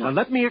 I am not. Now,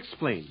 let me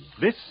explain.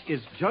 This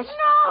is just...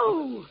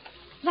 No!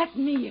 Let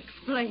me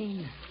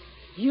explain.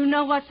 You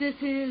know what this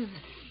is?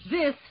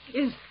 This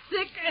is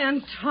sick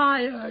and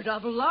tired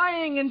of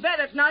lying in bed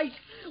at night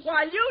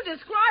while you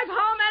describe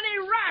how many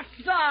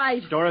rats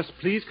died. Doris,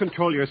 please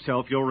control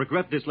yourself. You'll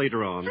regret this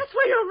later on. That's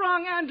where you're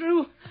wrong,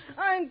 Andrew.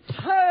 I'm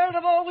tired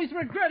of always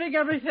regretting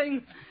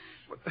everything.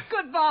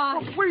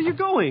 Goodbye. Where are you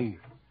going?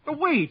 Oh,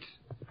 wait.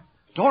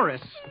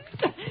 Doris.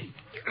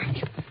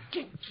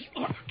 Get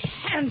your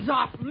hands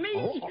off me.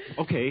 Oh,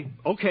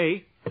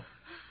 okay.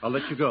 I'll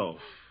let you go.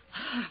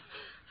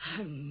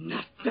 I'm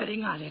not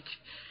betting on it.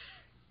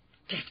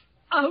 Get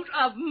out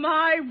of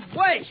my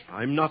way.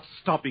 I'm not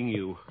stopping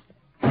you.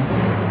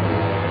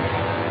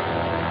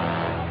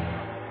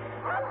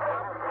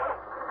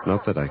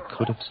 Not that I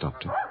could have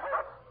stopped her.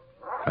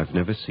 I've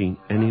never seen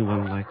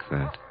anyone like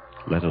that,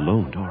 let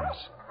alone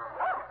Doris.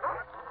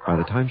 By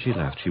the time she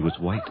left, she was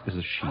white as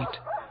a sheet,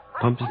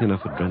 pumping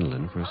enough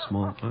adrenaline for a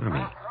small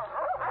army.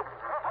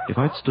 If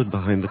I'd stood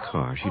behind the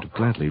car, she'd have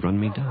gladly run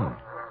me down.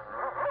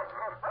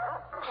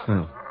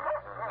 Well,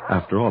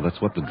 after all,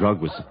 that's what the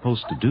drug was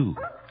supposed to do.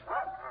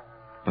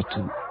 but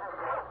to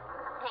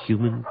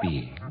human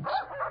beings.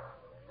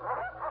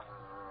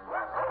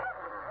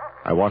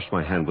 I washed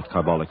my hand with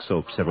carbolic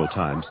soap several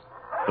times,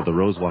 but the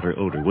rosewater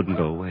odor wouldn't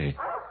go away.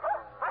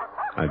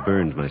 I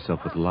burned myself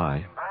with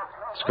lye,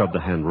 scrubbed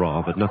the hand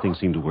raw, but nothing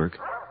seemed to work.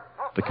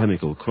 The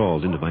chemical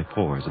crawled into my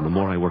pores, and the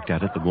more I worked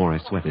at it, the more I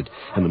sweated,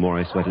 and the more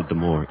I sweated, the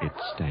more it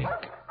stank.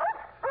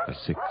 A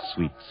sick,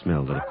 sweet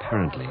smell that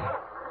apparently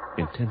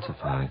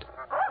intensified.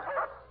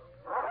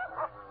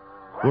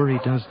 Worry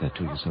does that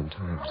to you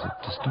sometimes. It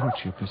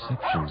distorts your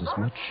perceptions as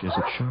much as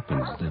it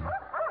sharpens them.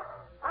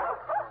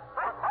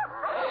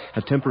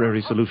 A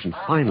temporary solution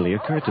finally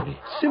occurred to me.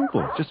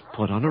 Simple. Just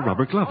put on a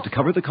rubber glove to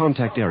cover the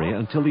contact area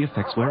until the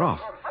effects wear off.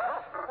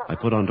 I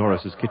put on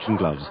Doris's kitchen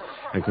gloves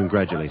and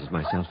congratulated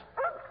myself.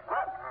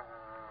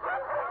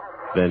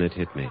 Then it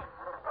hit me.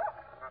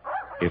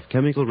 If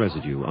chemical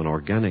residue on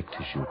organic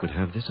tissue could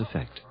have this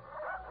effect,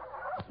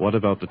 what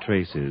about the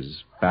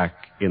traces back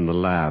in the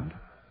lab?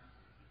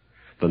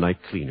 The night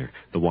cleaner,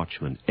 the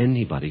watchman,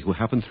 anybody who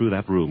happened through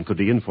that room could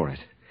be in for it.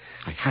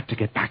 I had to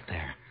get back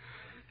there.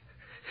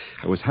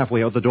 I was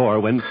halfway out the door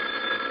when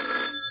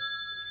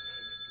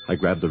I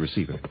grabbed the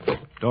receiver.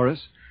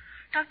 Doris?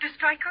 Dr.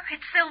 Stryker,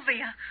 it's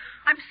Sylvia.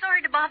 I'm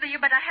sorry to bother you,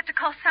 but I had to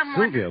call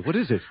someone. Sylvia, what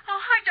is it?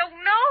 Oh, I don't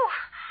know.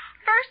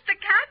 First, the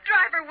cab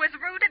driver was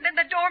rude, and then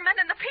the doorman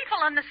and the people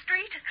on the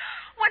street.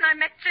 When I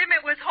met Jim,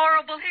 it was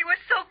horrible. He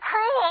was so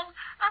cruel.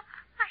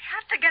 I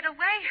had to get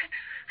away,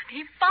 and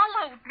he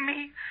followed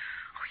me.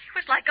 Oh, he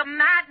was like a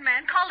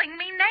madman, calling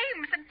me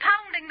names and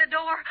pounding the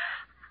door.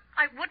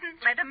 I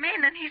wouldn't let him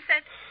in, and he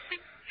said...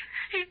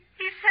 He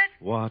said...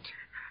 What?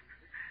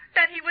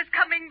 That he was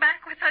coming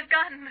back with a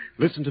gun.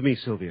 Listen to me,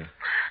 Sylvia.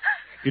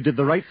 You did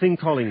the right thing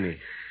calling me.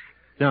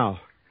 Now,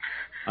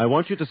 I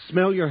want you to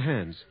smell your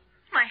hands.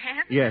 My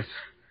hands? Yes.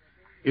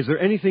 Is there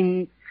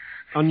anything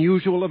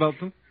unusual about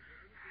them?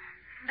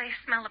 They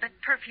smell a bit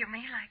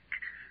perfumey,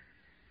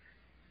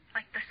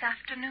 like this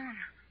afternoon.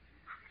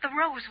 The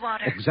rose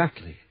water.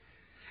 Exactly.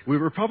 We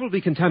were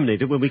probably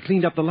contaminated when we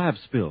cleaned up the lab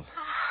spill.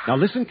 Now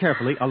listen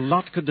carefully. A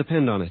lot could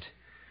depend on it.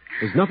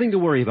 There's nothing to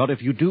worry about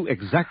if you do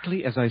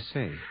exactly as I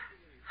say.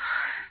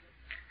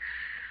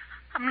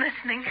 I'm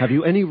listening. Have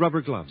you any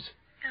rubber gloves?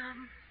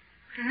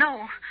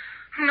 No.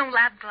 No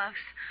lab gloves.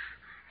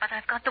 But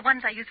I've got the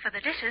ones I use for the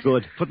dishes.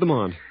 Good. Put them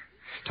on.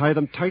 Tie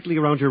them tightly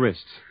around your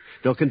wrists.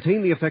 They'll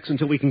contain the effects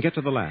until we can get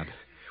to the lab.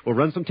 We'll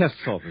run some test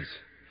solvents.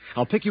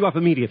 I'll pick you up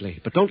immediately,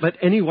 but don't let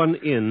anyone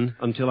in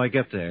until I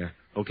get there,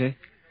 okay?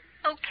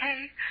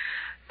 Okay.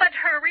 But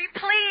hurry,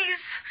 please.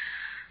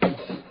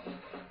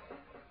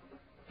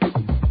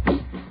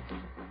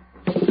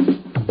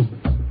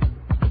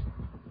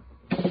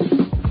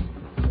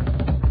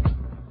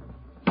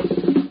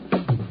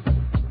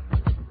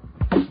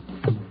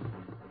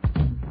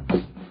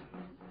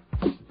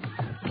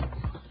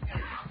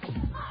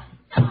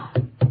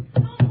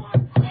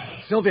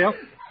 Sylvia!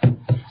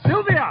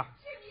 Sylvia!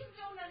 You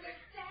don't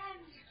understand.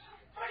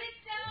 Put it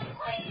down,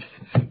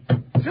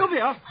 please.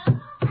 Sylvia!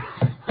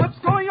 What's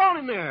going on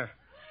in there?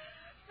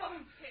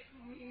 Don't hit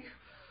me.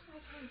 I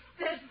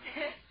said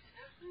this.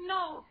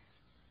 No.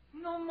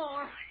 No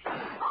more.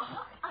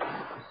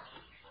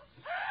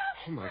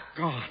 Oh, my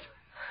God.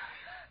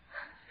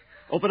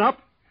 Open up.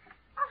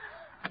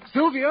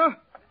 Sylvia!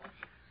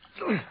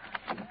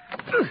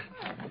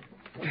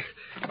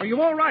 Are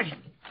you all right?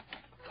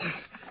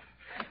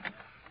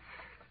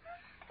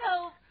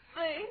 Help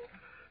me.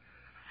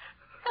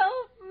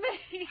 Help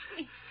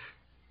me.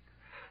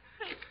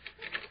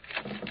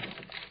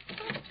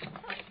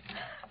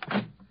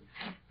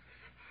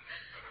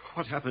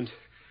 What happened?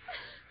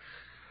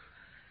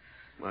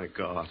 My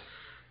God.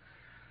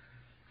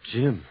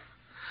 Jim.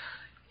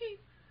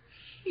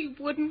 He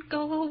wouldn't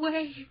go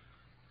away.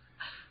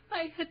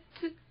 I had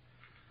to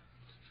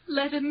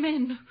let him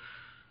in.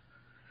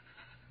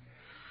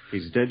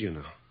 He's dead, you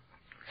know.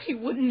 He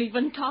wouldn't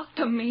even talk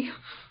to me.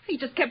 He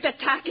just kept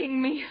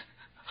attacking me.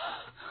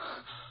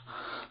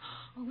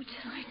 What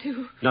did I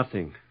do?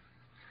 Nothing.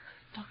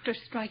 Dr.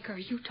 Stryker,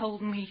 you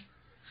told me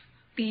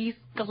these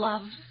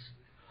gloves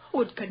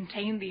would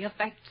contain the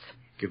effects.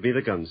 Give me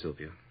the gun,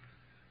 Sylvia.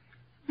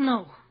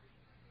 No.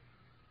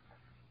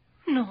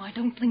 No, I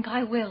don't think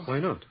I will. Why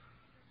not?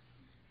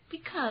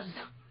 Because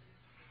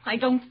I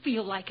don't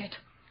feel like it.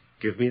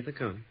 Give me the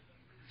gun.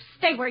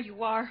 Stay where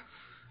you are.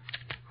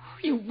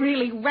 You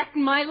really wrecked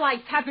my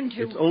life, haven't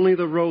you? It's only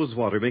the rose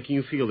water making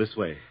you feel this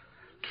way.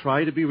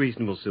 Try to be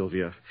reasonable,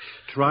 Sylvia.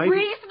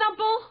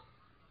 Reasonable?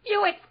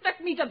 You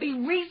expect me to be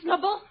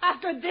reasonable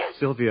after this?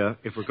 Sylvia,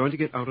 if we're going to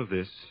get out of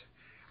this,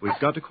 we've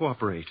got to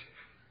cooperate.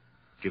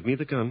 Give me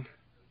the gun.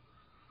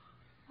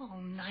 Oh,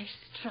 nice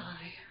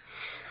try.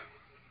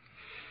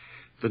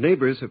 The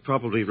neighbors have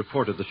probably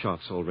reported the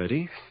shots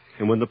already.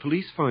 And when the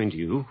police find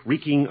you,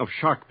 reeking of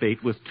shark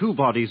bait with 2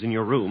 bodies in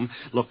your room,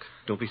 look,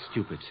 don't be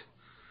stupid.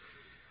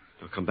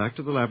 Now come back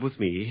to the lab with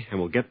me, and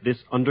we'll get this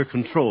under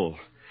control.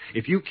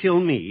 If you kill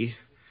me,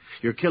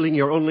 you're killing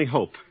your only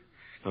hope.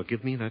 Now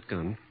give me that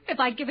gun. If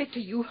I give it to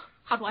you,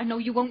 how do I know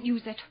you won't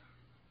use it?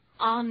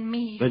 On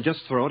me. Then just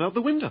throw it out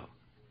the window.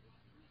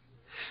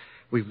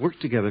 We've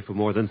worked together for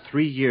more than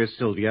 3 years,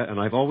 Sylvia, and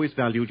I've always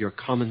valued your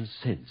common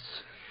sense.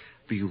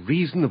 Be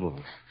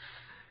reasonable.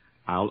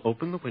 I'll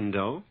open the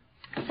window.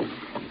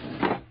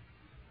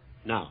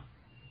 Now.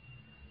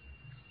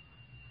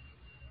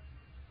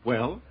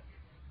 Well?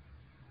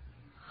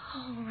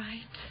 All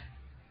right.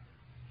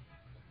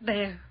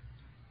 There.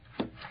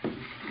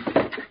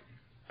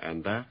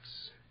 And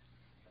that's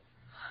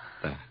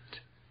that.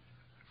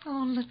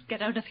 Oh, let's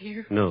get out of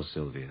here. No,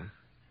 Sylvia.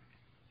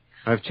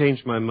 I've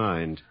changed my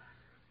mind.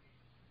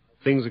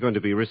 Things are going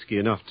to be risky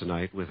enough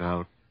tonight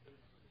without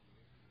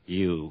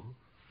you.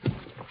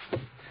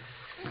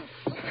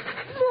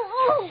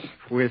 No!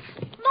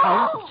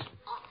 Without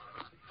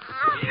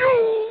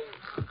you!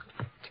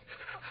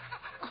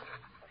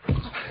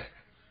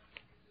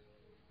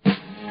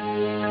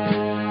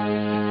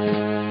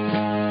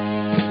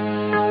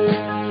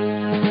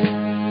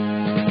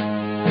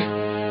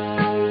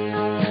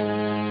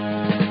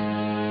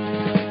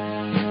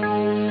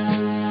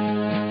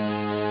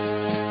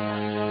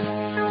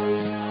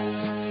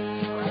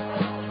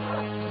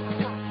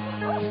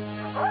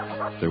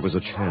 There was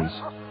a chance,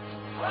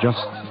 just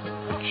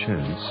a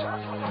chance,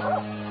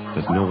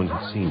 that no one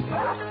had seen me.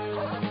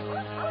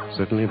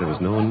 Certainly there was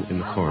no one in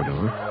the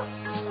corridor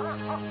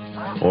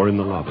or in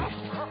the lobby.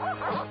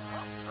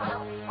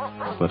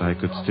 But I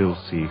could still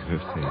see her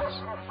face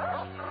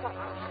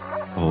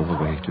all the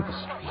way to the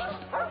street.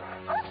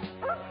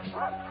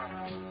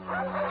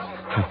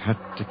 I had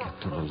to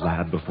get to the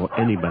lab before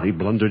anybody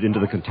blundered into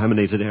the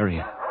contaminated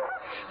area.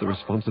 The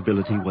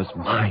responsibility was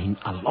mine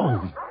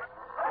alone.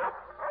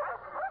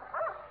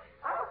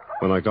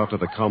 When I got to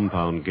the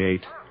compound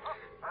gate,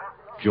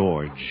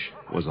 George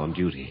was on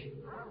duty.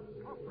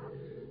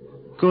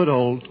 Good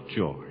old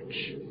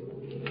George.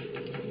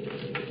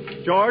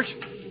 George?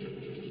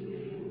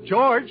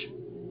 George?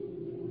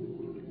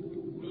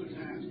 Who's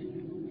that?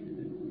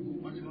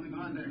 What's going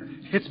on there?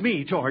 It's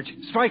me, George.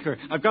 Stryker.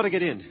 I've got to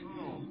get in.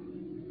 Oh,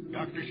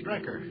 Dr.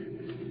 Stryker.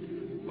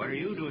 What are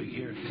you doing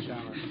here at this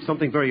hour?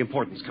 Something very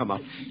important's come up.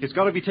 It's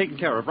got to be taken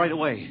care of right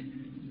away.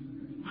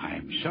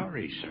 I'm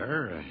sorry,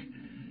 sir.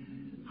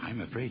 I'm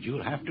afraid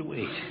you'll have to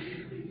wait.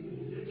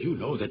 You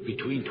know that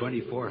between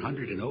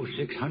 2400 and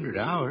 0600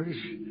 hours,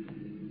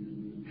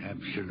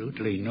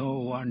 absolutely no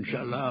one's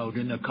allowed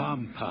in the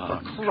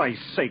compound. For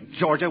Christ's sake,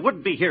 George, I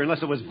wouldn't be here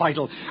unless it was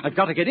vital. I've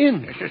got to get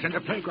in. This isn't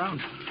a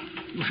playground.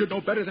 You should know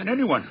better than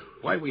anyone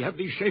why we have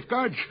these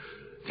safeguards.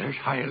 There's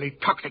highly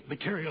toxic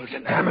materials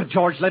in there. Damn it,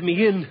 George, let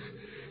me in.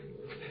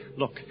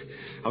 Look,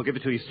 I'll give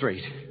it to you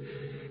straight.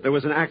 There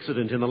was an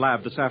accident in the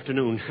lab this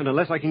afternoon, and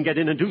unless I can get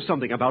in and do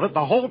something about it,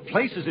 the whole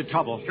place is in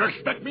trouble. You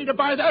expect me to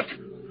buy that?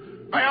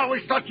 I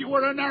always thought you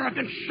were an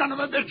arrogant son of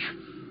a bitch.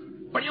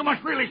 But you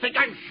must really think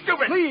I'm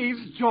stupid.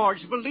 Please,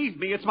 George, believe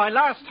me, it's my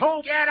last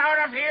hope. Get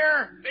out of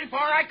here before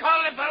I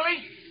call the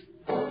police.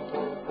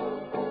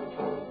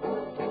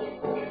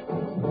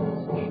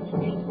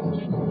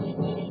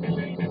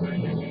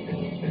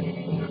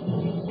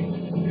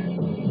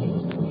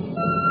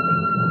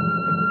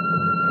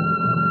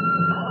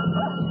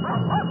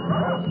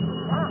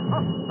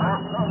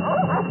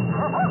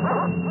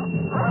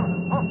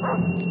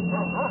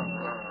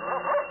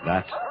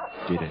 That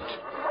did it.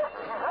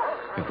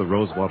 If the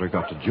rosewater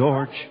got to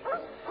George,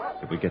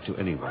 it would get to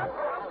anyone.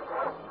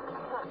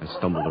 I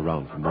stumbled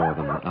around for more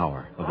than an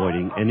hour,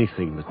 avoiding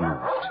anything that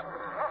moved.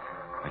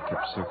 I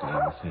kept circling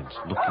the fence,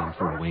 looking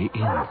for a way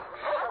in,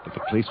 but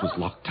the place was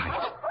locked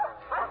tight.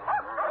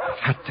 I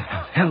had to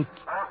have help.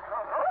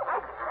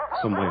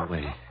 Some way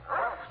away,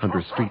 under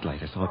a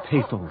streetlight, I saw a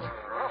payphone.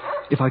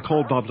 If I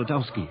called Bob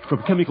Ladowski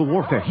from Chemical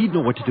Warfare, he'd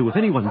know what to do if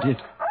anyone did.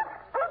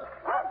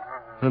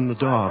 Then the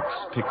dogs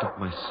picked up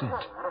my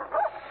scent.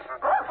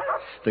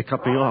 They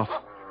cut me off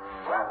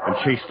and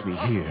chased me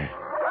here.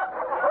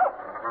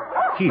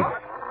 Here.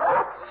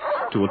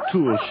 To a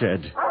tool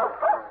shed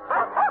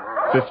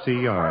 50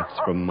 yards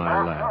from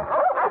my lab.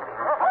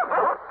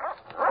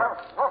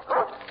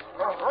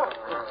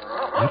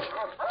 What?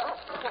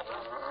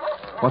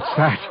 What's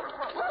that?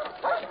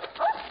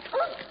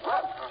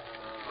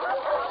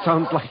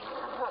 Sounds like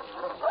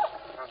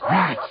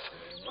rats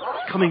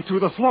coming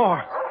through the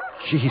floor.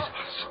 Jesus.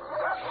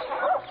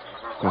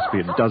 Must be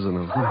a dozen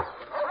of them.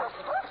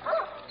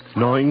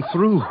 Gnawing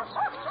through.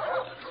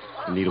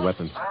 I need a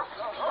weapon.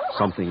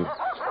 Something.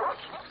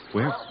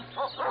 Where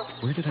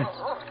did I...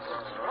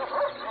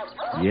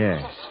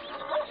 Yes.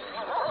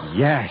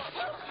 Yes.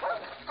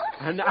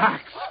 An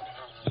axe.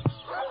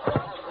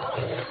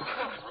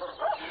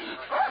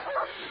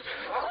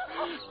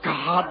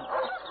 God.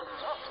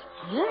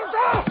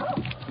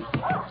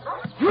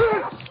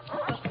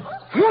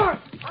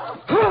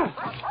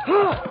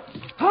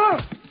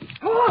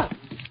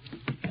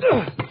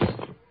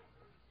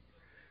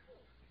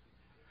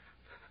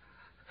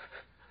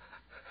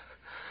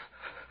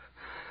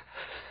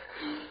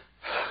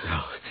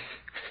 Now,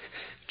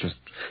 just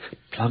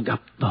plug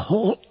up the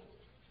hole.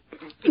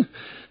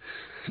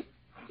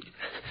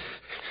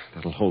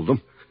 That'll hold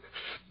them.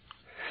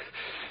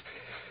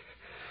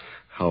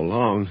 How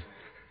long?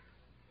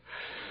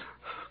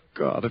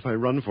 God, if I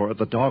run for it,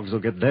 the dogs will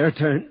get their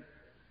turn.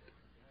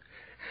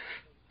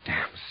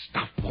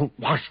 won't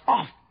wash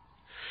off.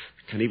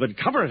 Can't even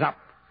cover it up.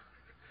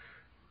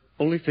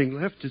 Only thing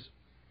left is...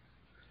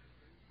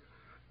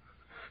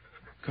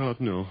 God,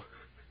 no.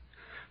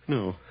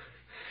 No.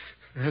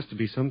 There has to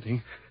be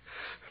something.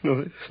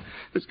 No,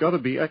 there's got to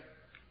be. I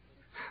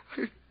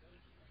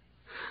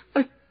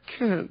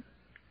can't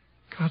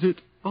cut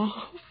it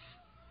off.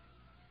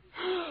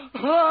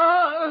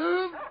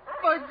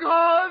 My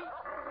God!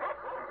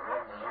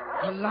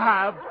 The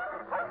lab.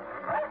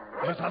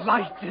 There's a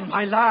light in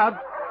my lab.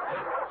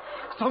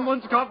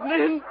 Someone's gotten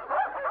in.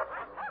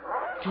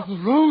 To the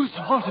rose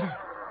water.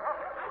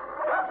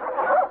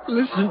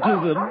 Listen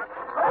to them.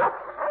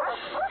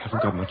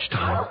 Haven't got much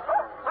time.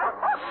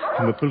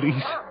 And the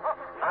police.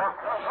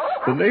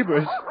 The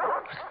neighbors.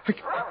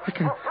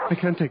 I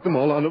can't take them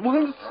all on at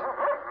once.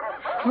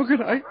 How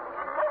can I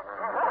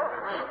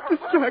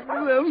distract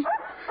them?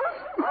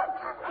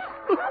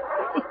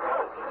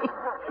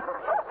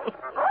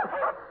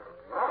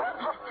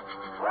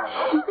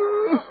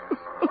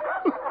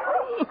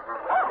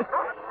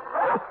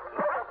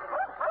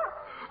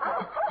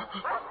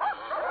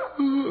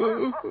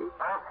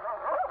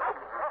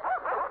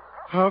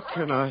 How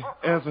can I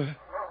ever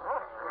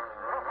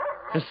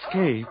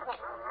escape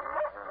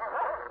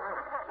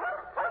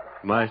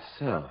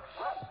myself?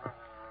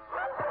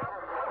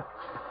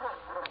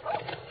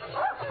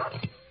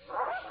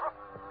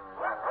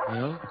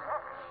 Well,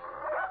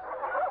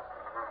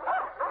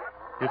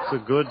 it's a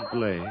good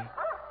play.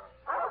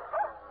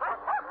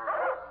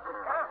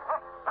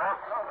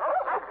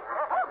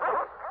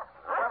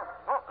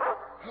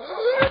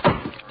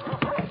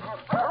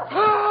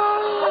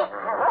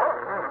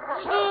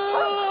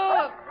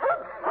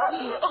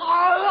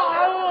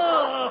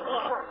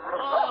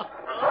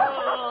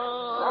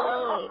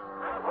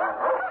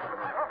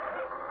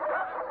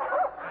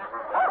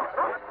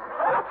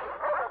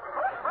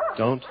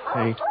 Don't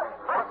faint.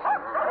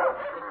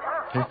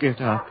 Pick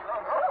it up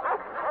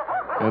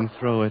and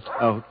throw it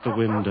out the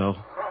window.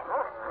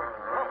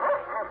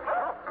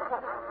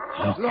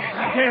 Look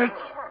at it.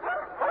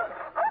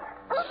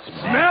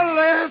 Smell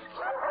it.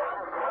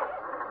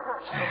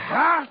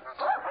 That.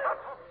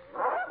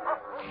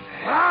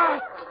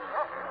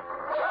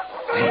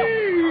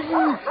 Thing.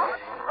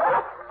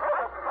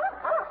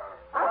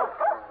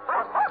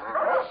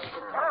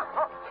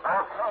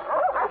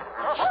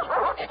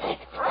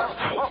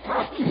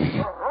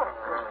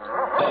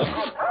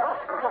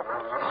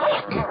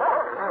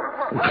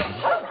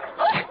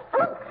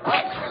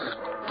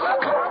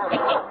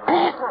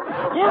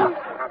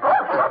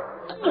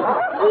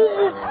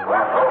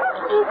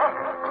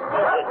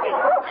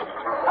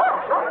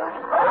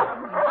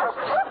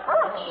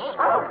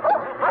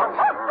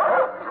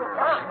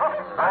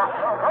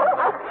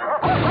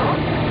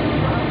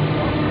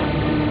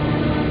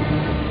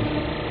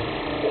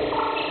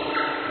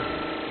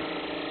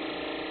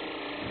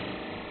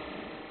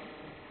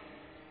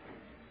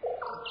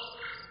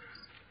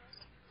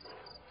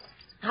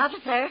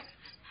 Officer,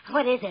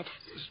 what is it?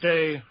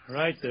 Stay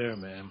right there,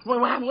 ma'am. What's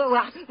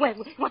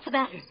the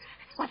matter?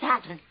 What's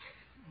happened?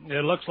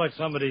 It looks like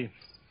somebody,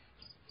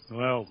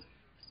 well,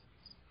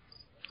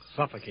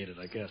 suffocated,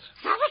 I guess.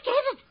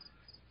 Suffocated?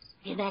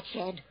 In that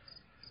shed?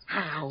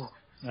 How?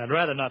 I'd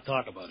rather not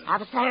talk about it.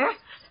 Officer,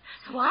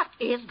 what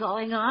is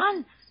going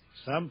on?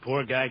 Some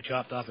poor guy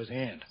chopped off his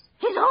hand.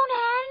 His own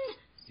hand?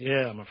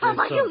 Yeah, I'm afraid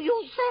so.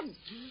 You said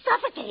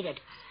suffocated.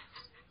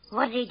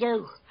 What did he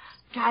do?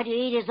 Try to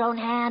eat his own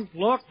hand?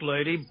 Look,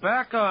 lady,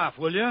 back off,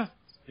 will you?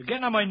 You're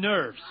getting on my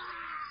nerves.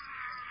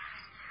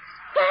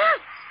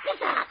 What's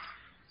that?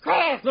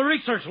 Where? The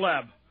research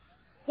lab.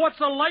 What's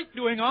the light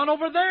doing on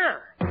over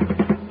there?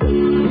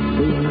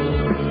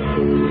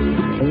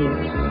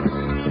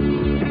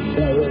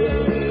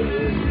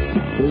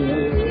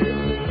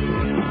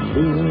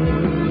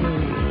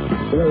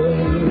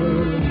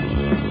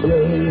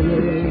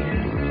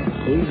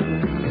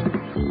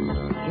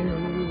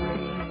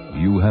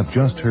 You have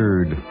just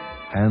heard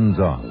Hands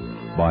Off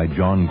by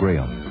John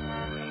Graham.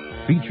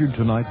 Featured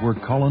tonight were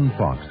Colin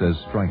Fox as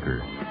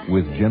Stryker,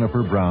 with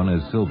Jennifer Brown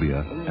as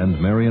Sylvia and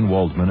Marion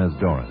Waldman as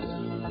Doris.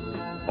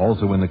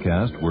 Also in the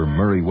cast were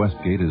Murray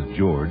Westgate as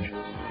George,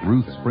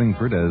 Ruth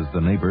Springford as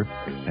the neighbor,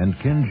 and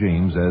Ken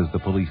James as the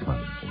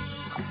policeman.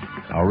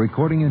 Our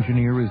recording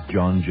engineer is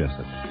John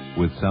Jessup,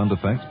 with sound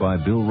effects by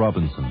Bill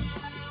Robinson.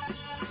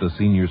 The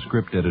senior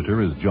script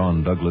editor is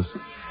John Douglas,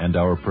 and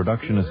our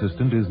production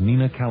assistant is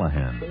Nina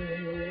Callahan.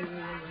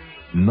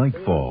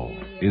 Nightfall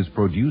is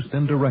produced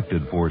and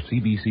directed for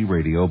CBC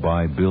Radio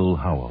by Bill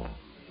Howell.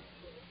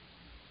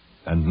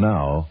 And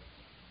now,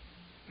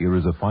 here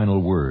is a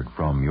final word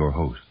from your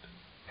host.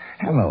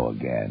 Hello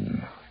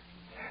again.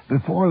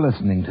 Before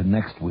listening to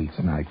next week's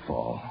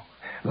Nightfall,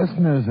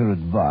 listeners are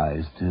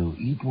advised to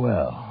eat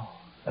well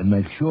and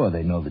make sure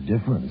they know the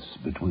difference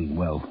between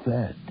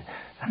well-fed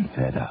and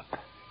fed up.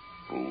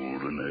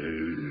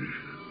 Boldenese.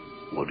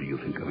 What do you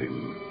think of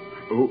him?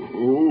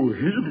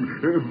 Him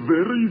a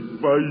very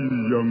fine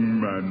young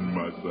man,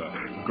 Massa.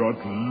 Got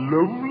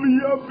lovely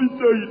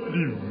appetite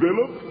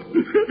developed.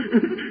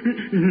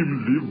 Him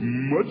live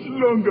much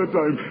longer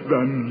time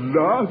than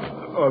last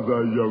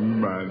other young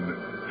man.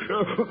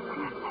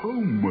 How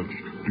much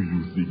do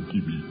you think he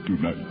eat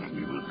tonight?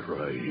 We will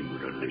try him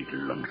with a late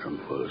luncheon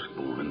first,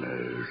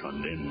 Bolognese, and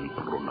then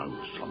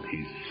pronounce on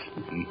his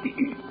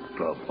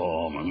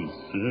performance.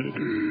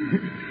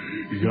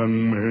 Young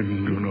men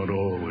do not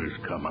always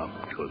come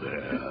up to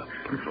their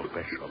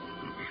profession.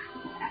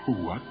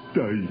 What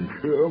time,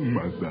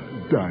 Mother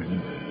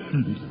died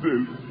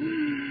himself?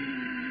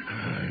 I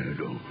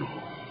don't know.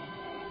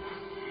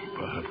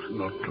 Perhaps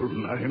not till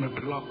 9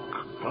 o'clock.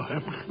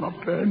 Perhaps not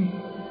then.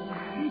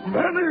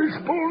 Vanish,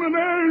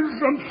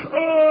 Bolognese, and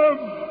serve!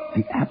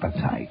 The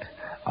Appetite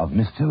of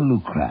Mr.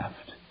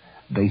 Lucraft,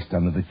 based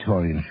on the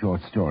Victorian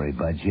short story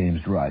by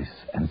James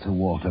Rice and Sir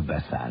Walter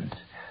Besant,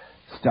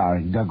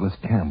 starring Douglas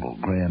Campbell,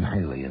 Graham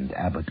Haley, and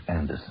Abbott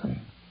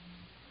Anderson.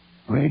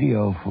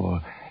 Radio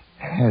for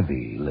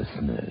heavy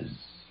listeners.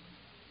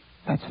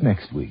 That's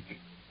next week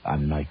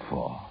on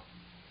Nightfall.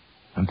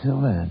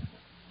 Until then,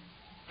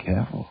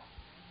 careful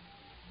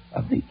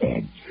of the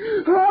edge.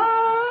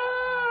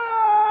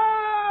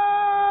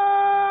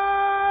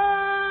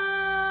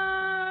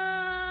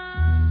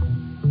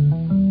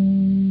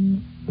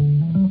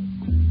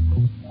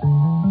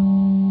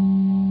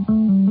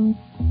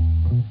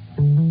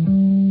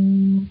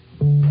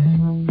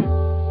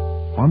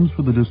 Funds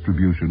for the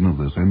distribution of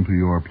this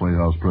NPR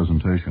Playhouse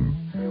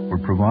presentation were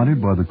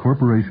provided by the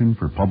Corporation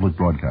for Public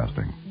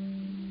Broadcasting.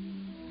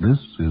 This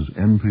is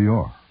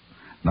NPR,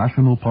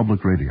 National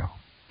Public Radio.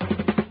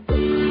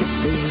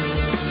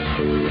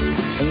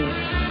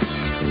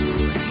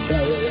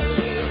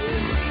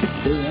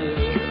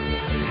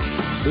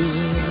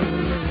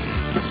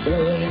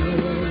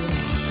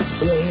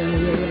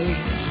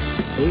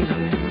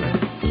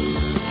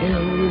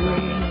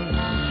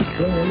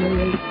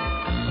 Hey,